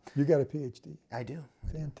 You got a PhD? I do.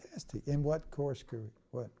 Fantastic. In what course?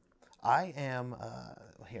 What? I am.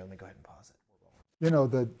 Here, let me go ahead and pause it. You know,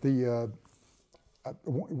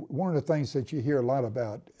 one of the things that you hear a lot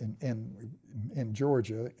about in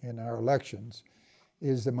Georgia in our elections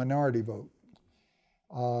is the minority vote.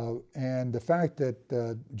 And the fact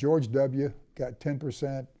that George W. got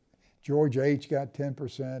 10%, George H. got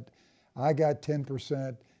 10%, I got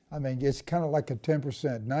 10%. I mean, it's kind of like a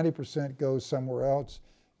 10%. 90% goes somewhere else.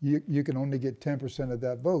 You can only get 10% of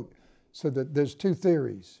that vote. So there's two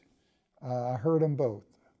theories. I heard them both,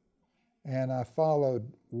 and I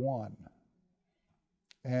followed one,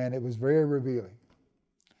 and it was very revealing.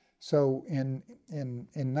 So in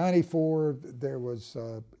 '94, there was.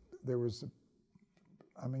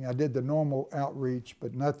 I mean, I did the normal outreach,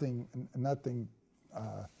 but nothing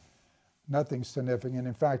significant.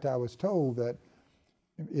 In fact, I was told that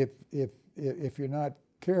if you're not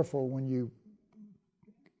careful when you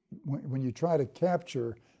try to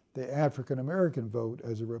capture the African American vote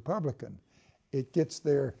as a Republican, it gets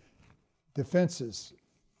their defenses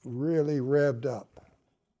really revved up,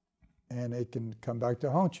 and it can come back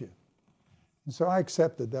to haunt you. And so I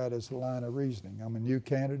accepted that as a line of reasoning. I'm a new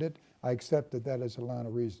candidate. I accepted that as a line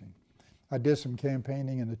of reasoning. I did some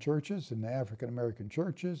campaigning in the churches, in the African American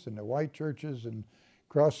churches, and the white churches, and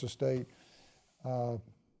across the state.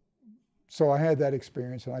 So I had that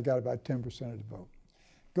experience, and I got about 10% of the vote.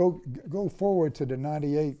 Go forward to the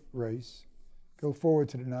 '98 race. Go forward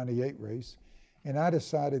to the '98 race, and I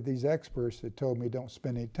decided these experts that told me don't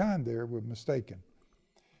spend any time there were mistaken.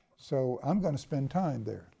 So I'm going to spend time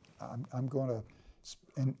there. I'm going to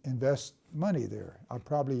invest money there. I'll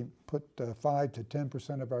probably put 5 to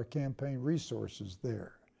 10% of our campaign resources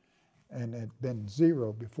there. and had been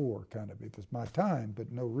zero before, kind of. It was my time,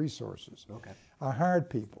 but no resources. Okay. I hired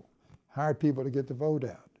people to get the vote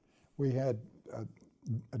out. We had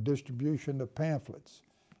a distribution of pamphlets.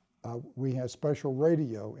 We had special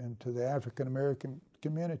radio into the African American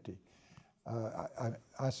community.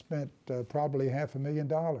 I spent probably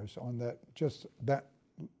 $500,000 on that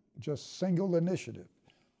single initiative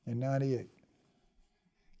in '98.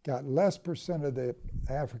 Got less percent of the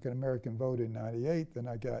African American vote in '98 than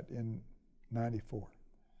I got in '94.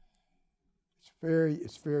 It's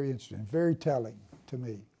very interesting, very telling to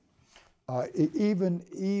me.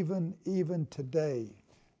 Even today,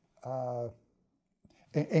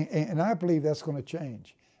 and I believe that's going to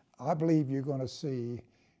change. I believe you're going to see,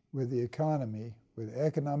 with the economy, with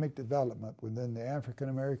economic development within the African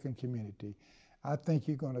American community, I think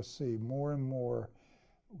you're going to see more and more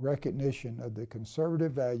recognition of the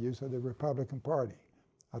conservative values of the Republican Party.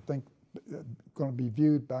 I think going to be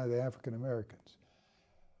viewed by the African Americans.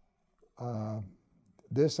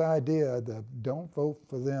 This idea that don't vote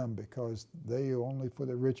for them because they are only for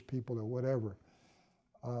the rich people or whatever,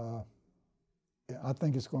 I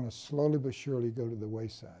think it's going to slowly but surely go to the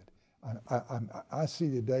wayside. I see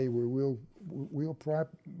the day where we'll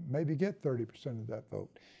maybe get 30% of that vote.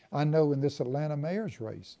 I know in this Atlanta mayor's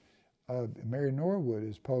race, Mary Norwood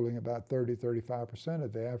is polling about 35%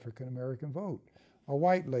 of the African American vote, a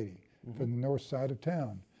white lady from the north side of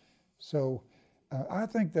town. So I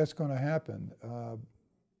think that's going to happen.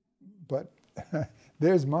 But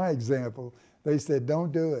there's my example. They said,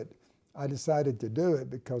 don't do it. I decided to do it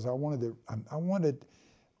because I wanted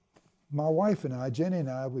my wife and I, Jenny and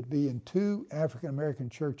I, would be in 2 African American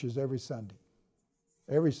churches every Sunday.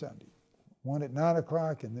 Every Sunday. One at 9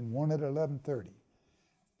 o'clock and then one at 11:30.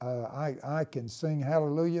 I can sing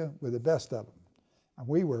hallelujah with the best of them. And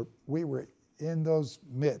we were in those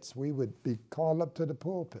midst. We would be called up to the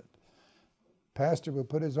pulpit. Pastor would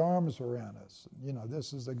put his arms around us. You know,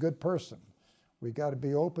 this is a good person. We got to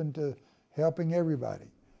be open to helping everybody.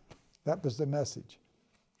 That was the message.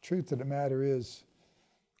 Truth of the matter is,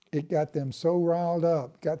 it got them so riled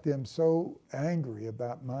up, got them so angry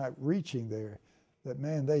about my reaching there, that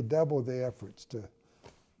man, they doubled the efforts to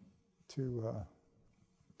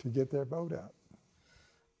get their vote out.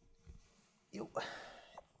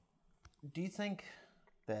 Do you think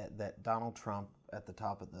that Donald Trump at the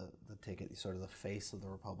top of the ticket, sort of the face of the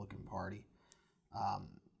Republican Party,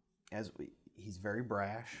 he's very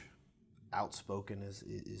brash, outspoken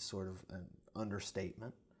is sort of an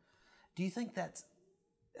understatement. Do you think that's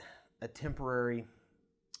a temporary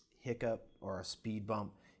hiccup or a speed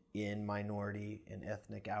bump in minority and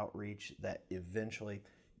ethnic outreach that eventually,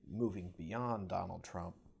 moving beyond Donald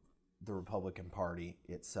Trump, the Republican Party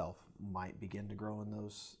itself might begin to grow in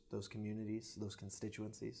those communities, those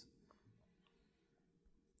constituencies?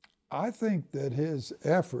 I think that his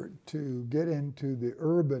effort to get into the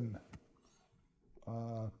urban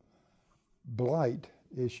blight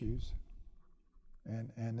issues,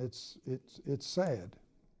 and it's sad,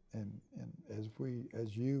 and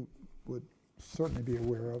as you would certainly be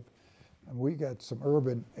aware of, and we got some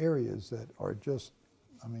urban areas that are just,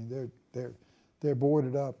 I mean, they're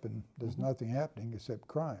boarded up and there's nothing happening except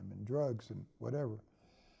crime and drugs and whatever.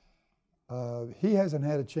 He hasn't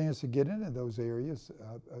had a chance to get into those areas.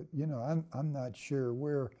 You know, I'm not sure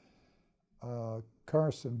where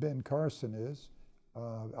Ben Carson is.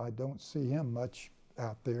 I don't see him much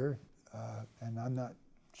out there, and I'm not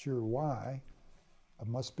sure why. It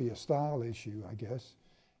must be a style issue, I guess.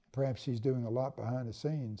 Perhaps he's doing a lot behind the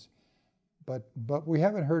scenes. But we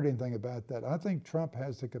haven't heard anything about that. I think Trump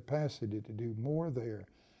has the capacity to do more there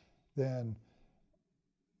than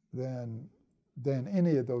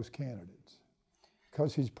any of those candidates,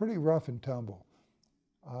 because he's pretty rough and tumble,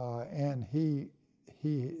 and he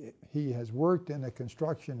has worked in a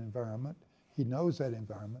construction environment. He knows that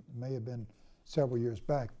environment. It may have been several years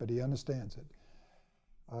back, but he understands it.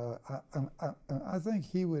 I think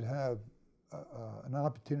he would have an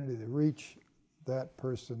opportunity to reach that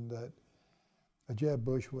person that a Jeb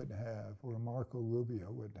Bush wouldn't have, or a Marco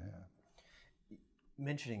Rubio wouldn't have.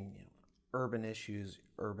 Mentioning urban issues,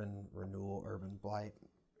 urban renewal, urban blight,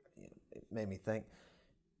 it made me think,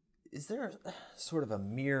 is there sort of a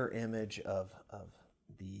mirror image of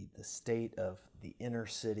the state of the inner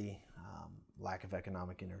city, lack of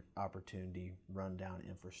economic opportunity, rundown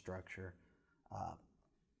infrastructure,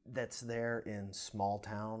 that's there in small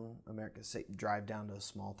town America? Say, drive down to a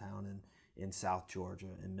small town in South Georgia,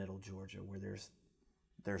 in Middle Georgia, where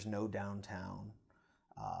there's no downtown.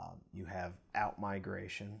 You have out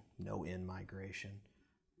migration, no in migration.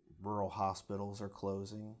 Rural hospitals are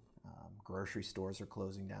closing. Grocery stores are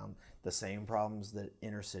closing down. The same problems that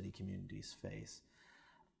inner city communities face.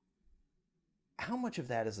 How much of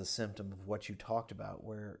that is a symptom of what you talked about,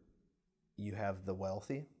 where you have the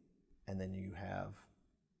wealthy and then you have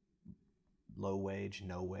low wage,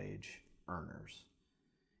 no wage earners?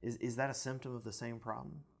 Is that a symptom of the same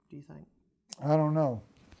problem, do you think? I don't know.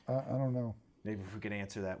 I don't know. Maybe if we could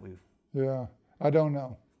answer that, Yeah, I don't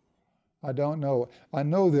know. I don't know. I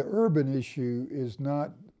know the urban issue is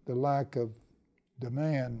not the lack of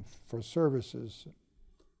demand for services.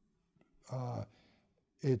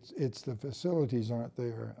 It's the facilities aren't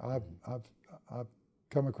there. I've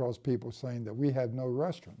come across people saying that we have no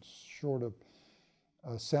restaurants short of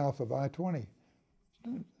south of I-20.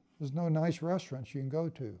 There's no nice restaurants you can go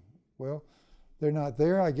to. Well, they're not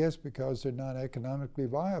there, I guess, because they're not economically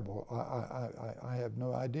viable. I have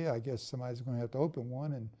no idea. I guess somebody's going to have to open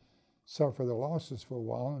one and suffer the losses for a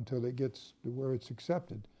while until it gets to where it's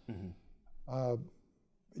accepted. Mm-hmm.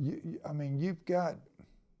 I mean, you've got,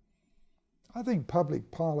 I think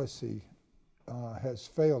public policy has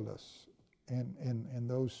failed us in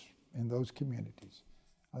those communities.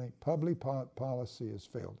 I think public policy has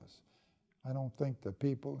failed us. I don't think the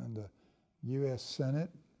people in the U.S. Senate,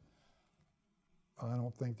 I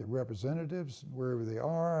don't think the representatives, wherever they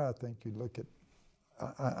are, I think you look at,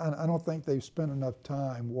 I don't think they've spent enough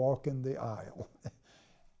time walking the aisle.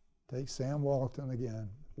 Take Sam Walton again,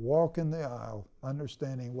 walking the aisle,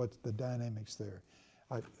 understanding what's the dynamics there.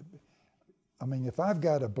 I mean, if I've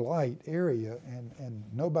got a blight area and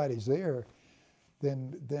nobody's there,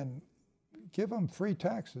 then give them free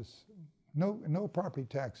taxes. No property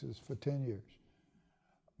taxes for 10 years.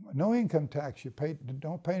 No income tax,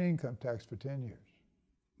 don't pay an income tax for 10 years.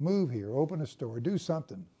 Move here, open a store, do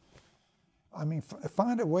something. I mean,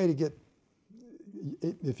 find a way to get,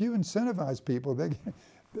 if you incentivize people, they're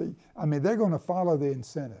going to follow the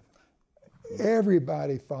incentive.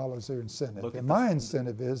 Everybody follows their incentive. And my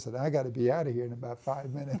incentive is that I got to be out of here in about 5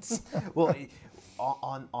 minutes. Well,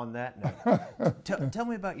 on that note, tell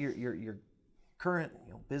me about your current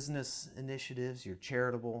business initiatives, your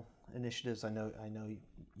charitable initiatives. I know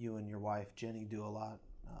you and your wife Jenny do a lot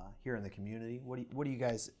here in the community. What are you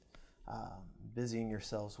guys busying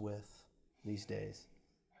yourselves with these days?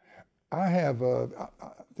 I have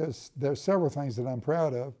there's several things that I'm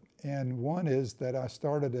proud of, and one is that I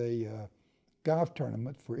started a golf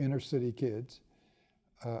tournament for inner city kids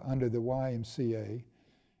under the YMCA.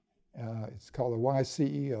 It's called the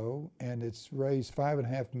YCEO, and it's raised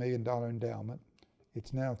 $5.5 million endowment.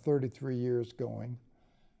 It's now 33 years going.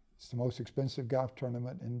 It's the most expensive golf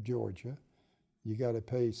tournament in Georgia. You got to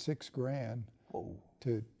pay $6 grand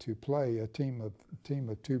to play a team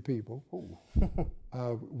of two people.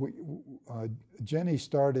 Jenny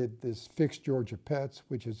started this Fix Georgia Pets,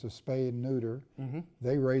 which is a spay and neuter. Mm-hmm.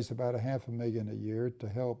 They raise about $500,000 a year to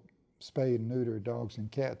help spay and neuter dogs and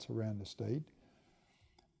cats around the state.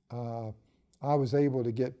 I was able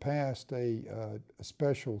to get past a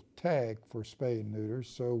special tag for spay and neuters,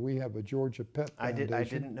 so we have a Georgia Pet Foundation. I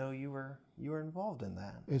didn't know you were involved in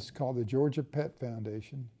that. It's called the Georgia Pet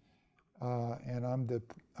Foundation, and I'm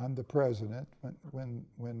the president. When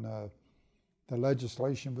the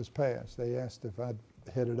legislation was passed, they asked if I'd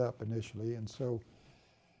head it up initially, and so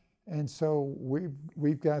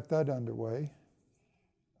we've got that underway.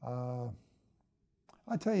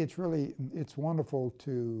 I tell you, it's wonderful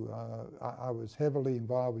to, I was heavily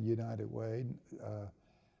involved with United Way,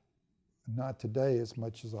 not today as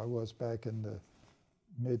much as I was back in the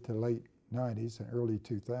mid to late 90s and early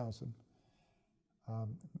 2000.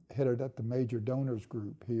 Headed up the major donors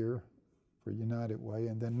group here for United Way,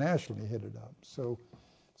 and then nationally headed up. So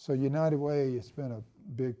United Way has been a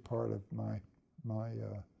big part of my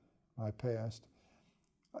past.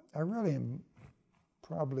 I really am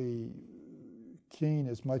probably keen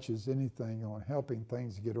as much as anything on helping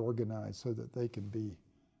things get organized so that they can be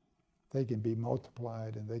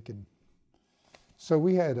multiplied, and they can. So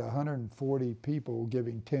we had 140 people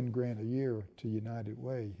giving 10 grand a year to United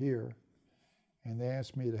Way here, and they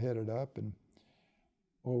asked me to head it up, and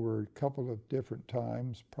over a couple of different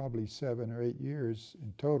times, probably 7 or 8 years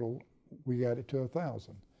in total, we got it to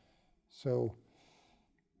 1,000. So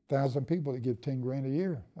 1,000 people that give 10 grand a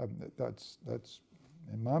year. That's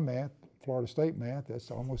in my math, Florida State math,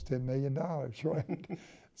 that's almost $10 million, right?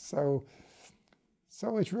 So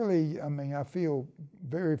it's really, I mean, I feel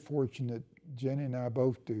very fortunate, Jenny and I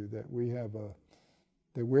both do, that we have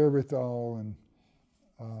the wherewithal and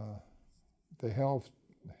the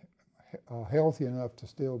healthy enough to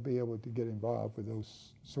still be able to get involved with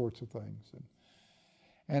those sorts of things.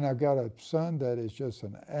 And I've got a son that is just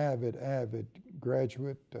an avid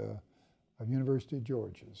graduate, of University of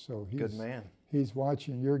Georgia. So Good man. He's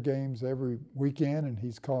watching your games every weekend, and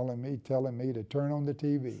he's calling me, telling me to turn on the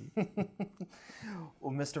TV.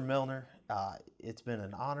 Well, Mr. Millner, it's been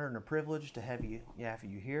an honor and a privilege to have you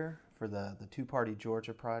here for the Two-Party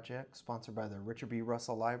Georgia project, sponsored by the Richard B.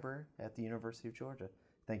 Russell Library at the University of Georgia.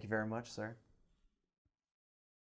 Thank you very much, sir.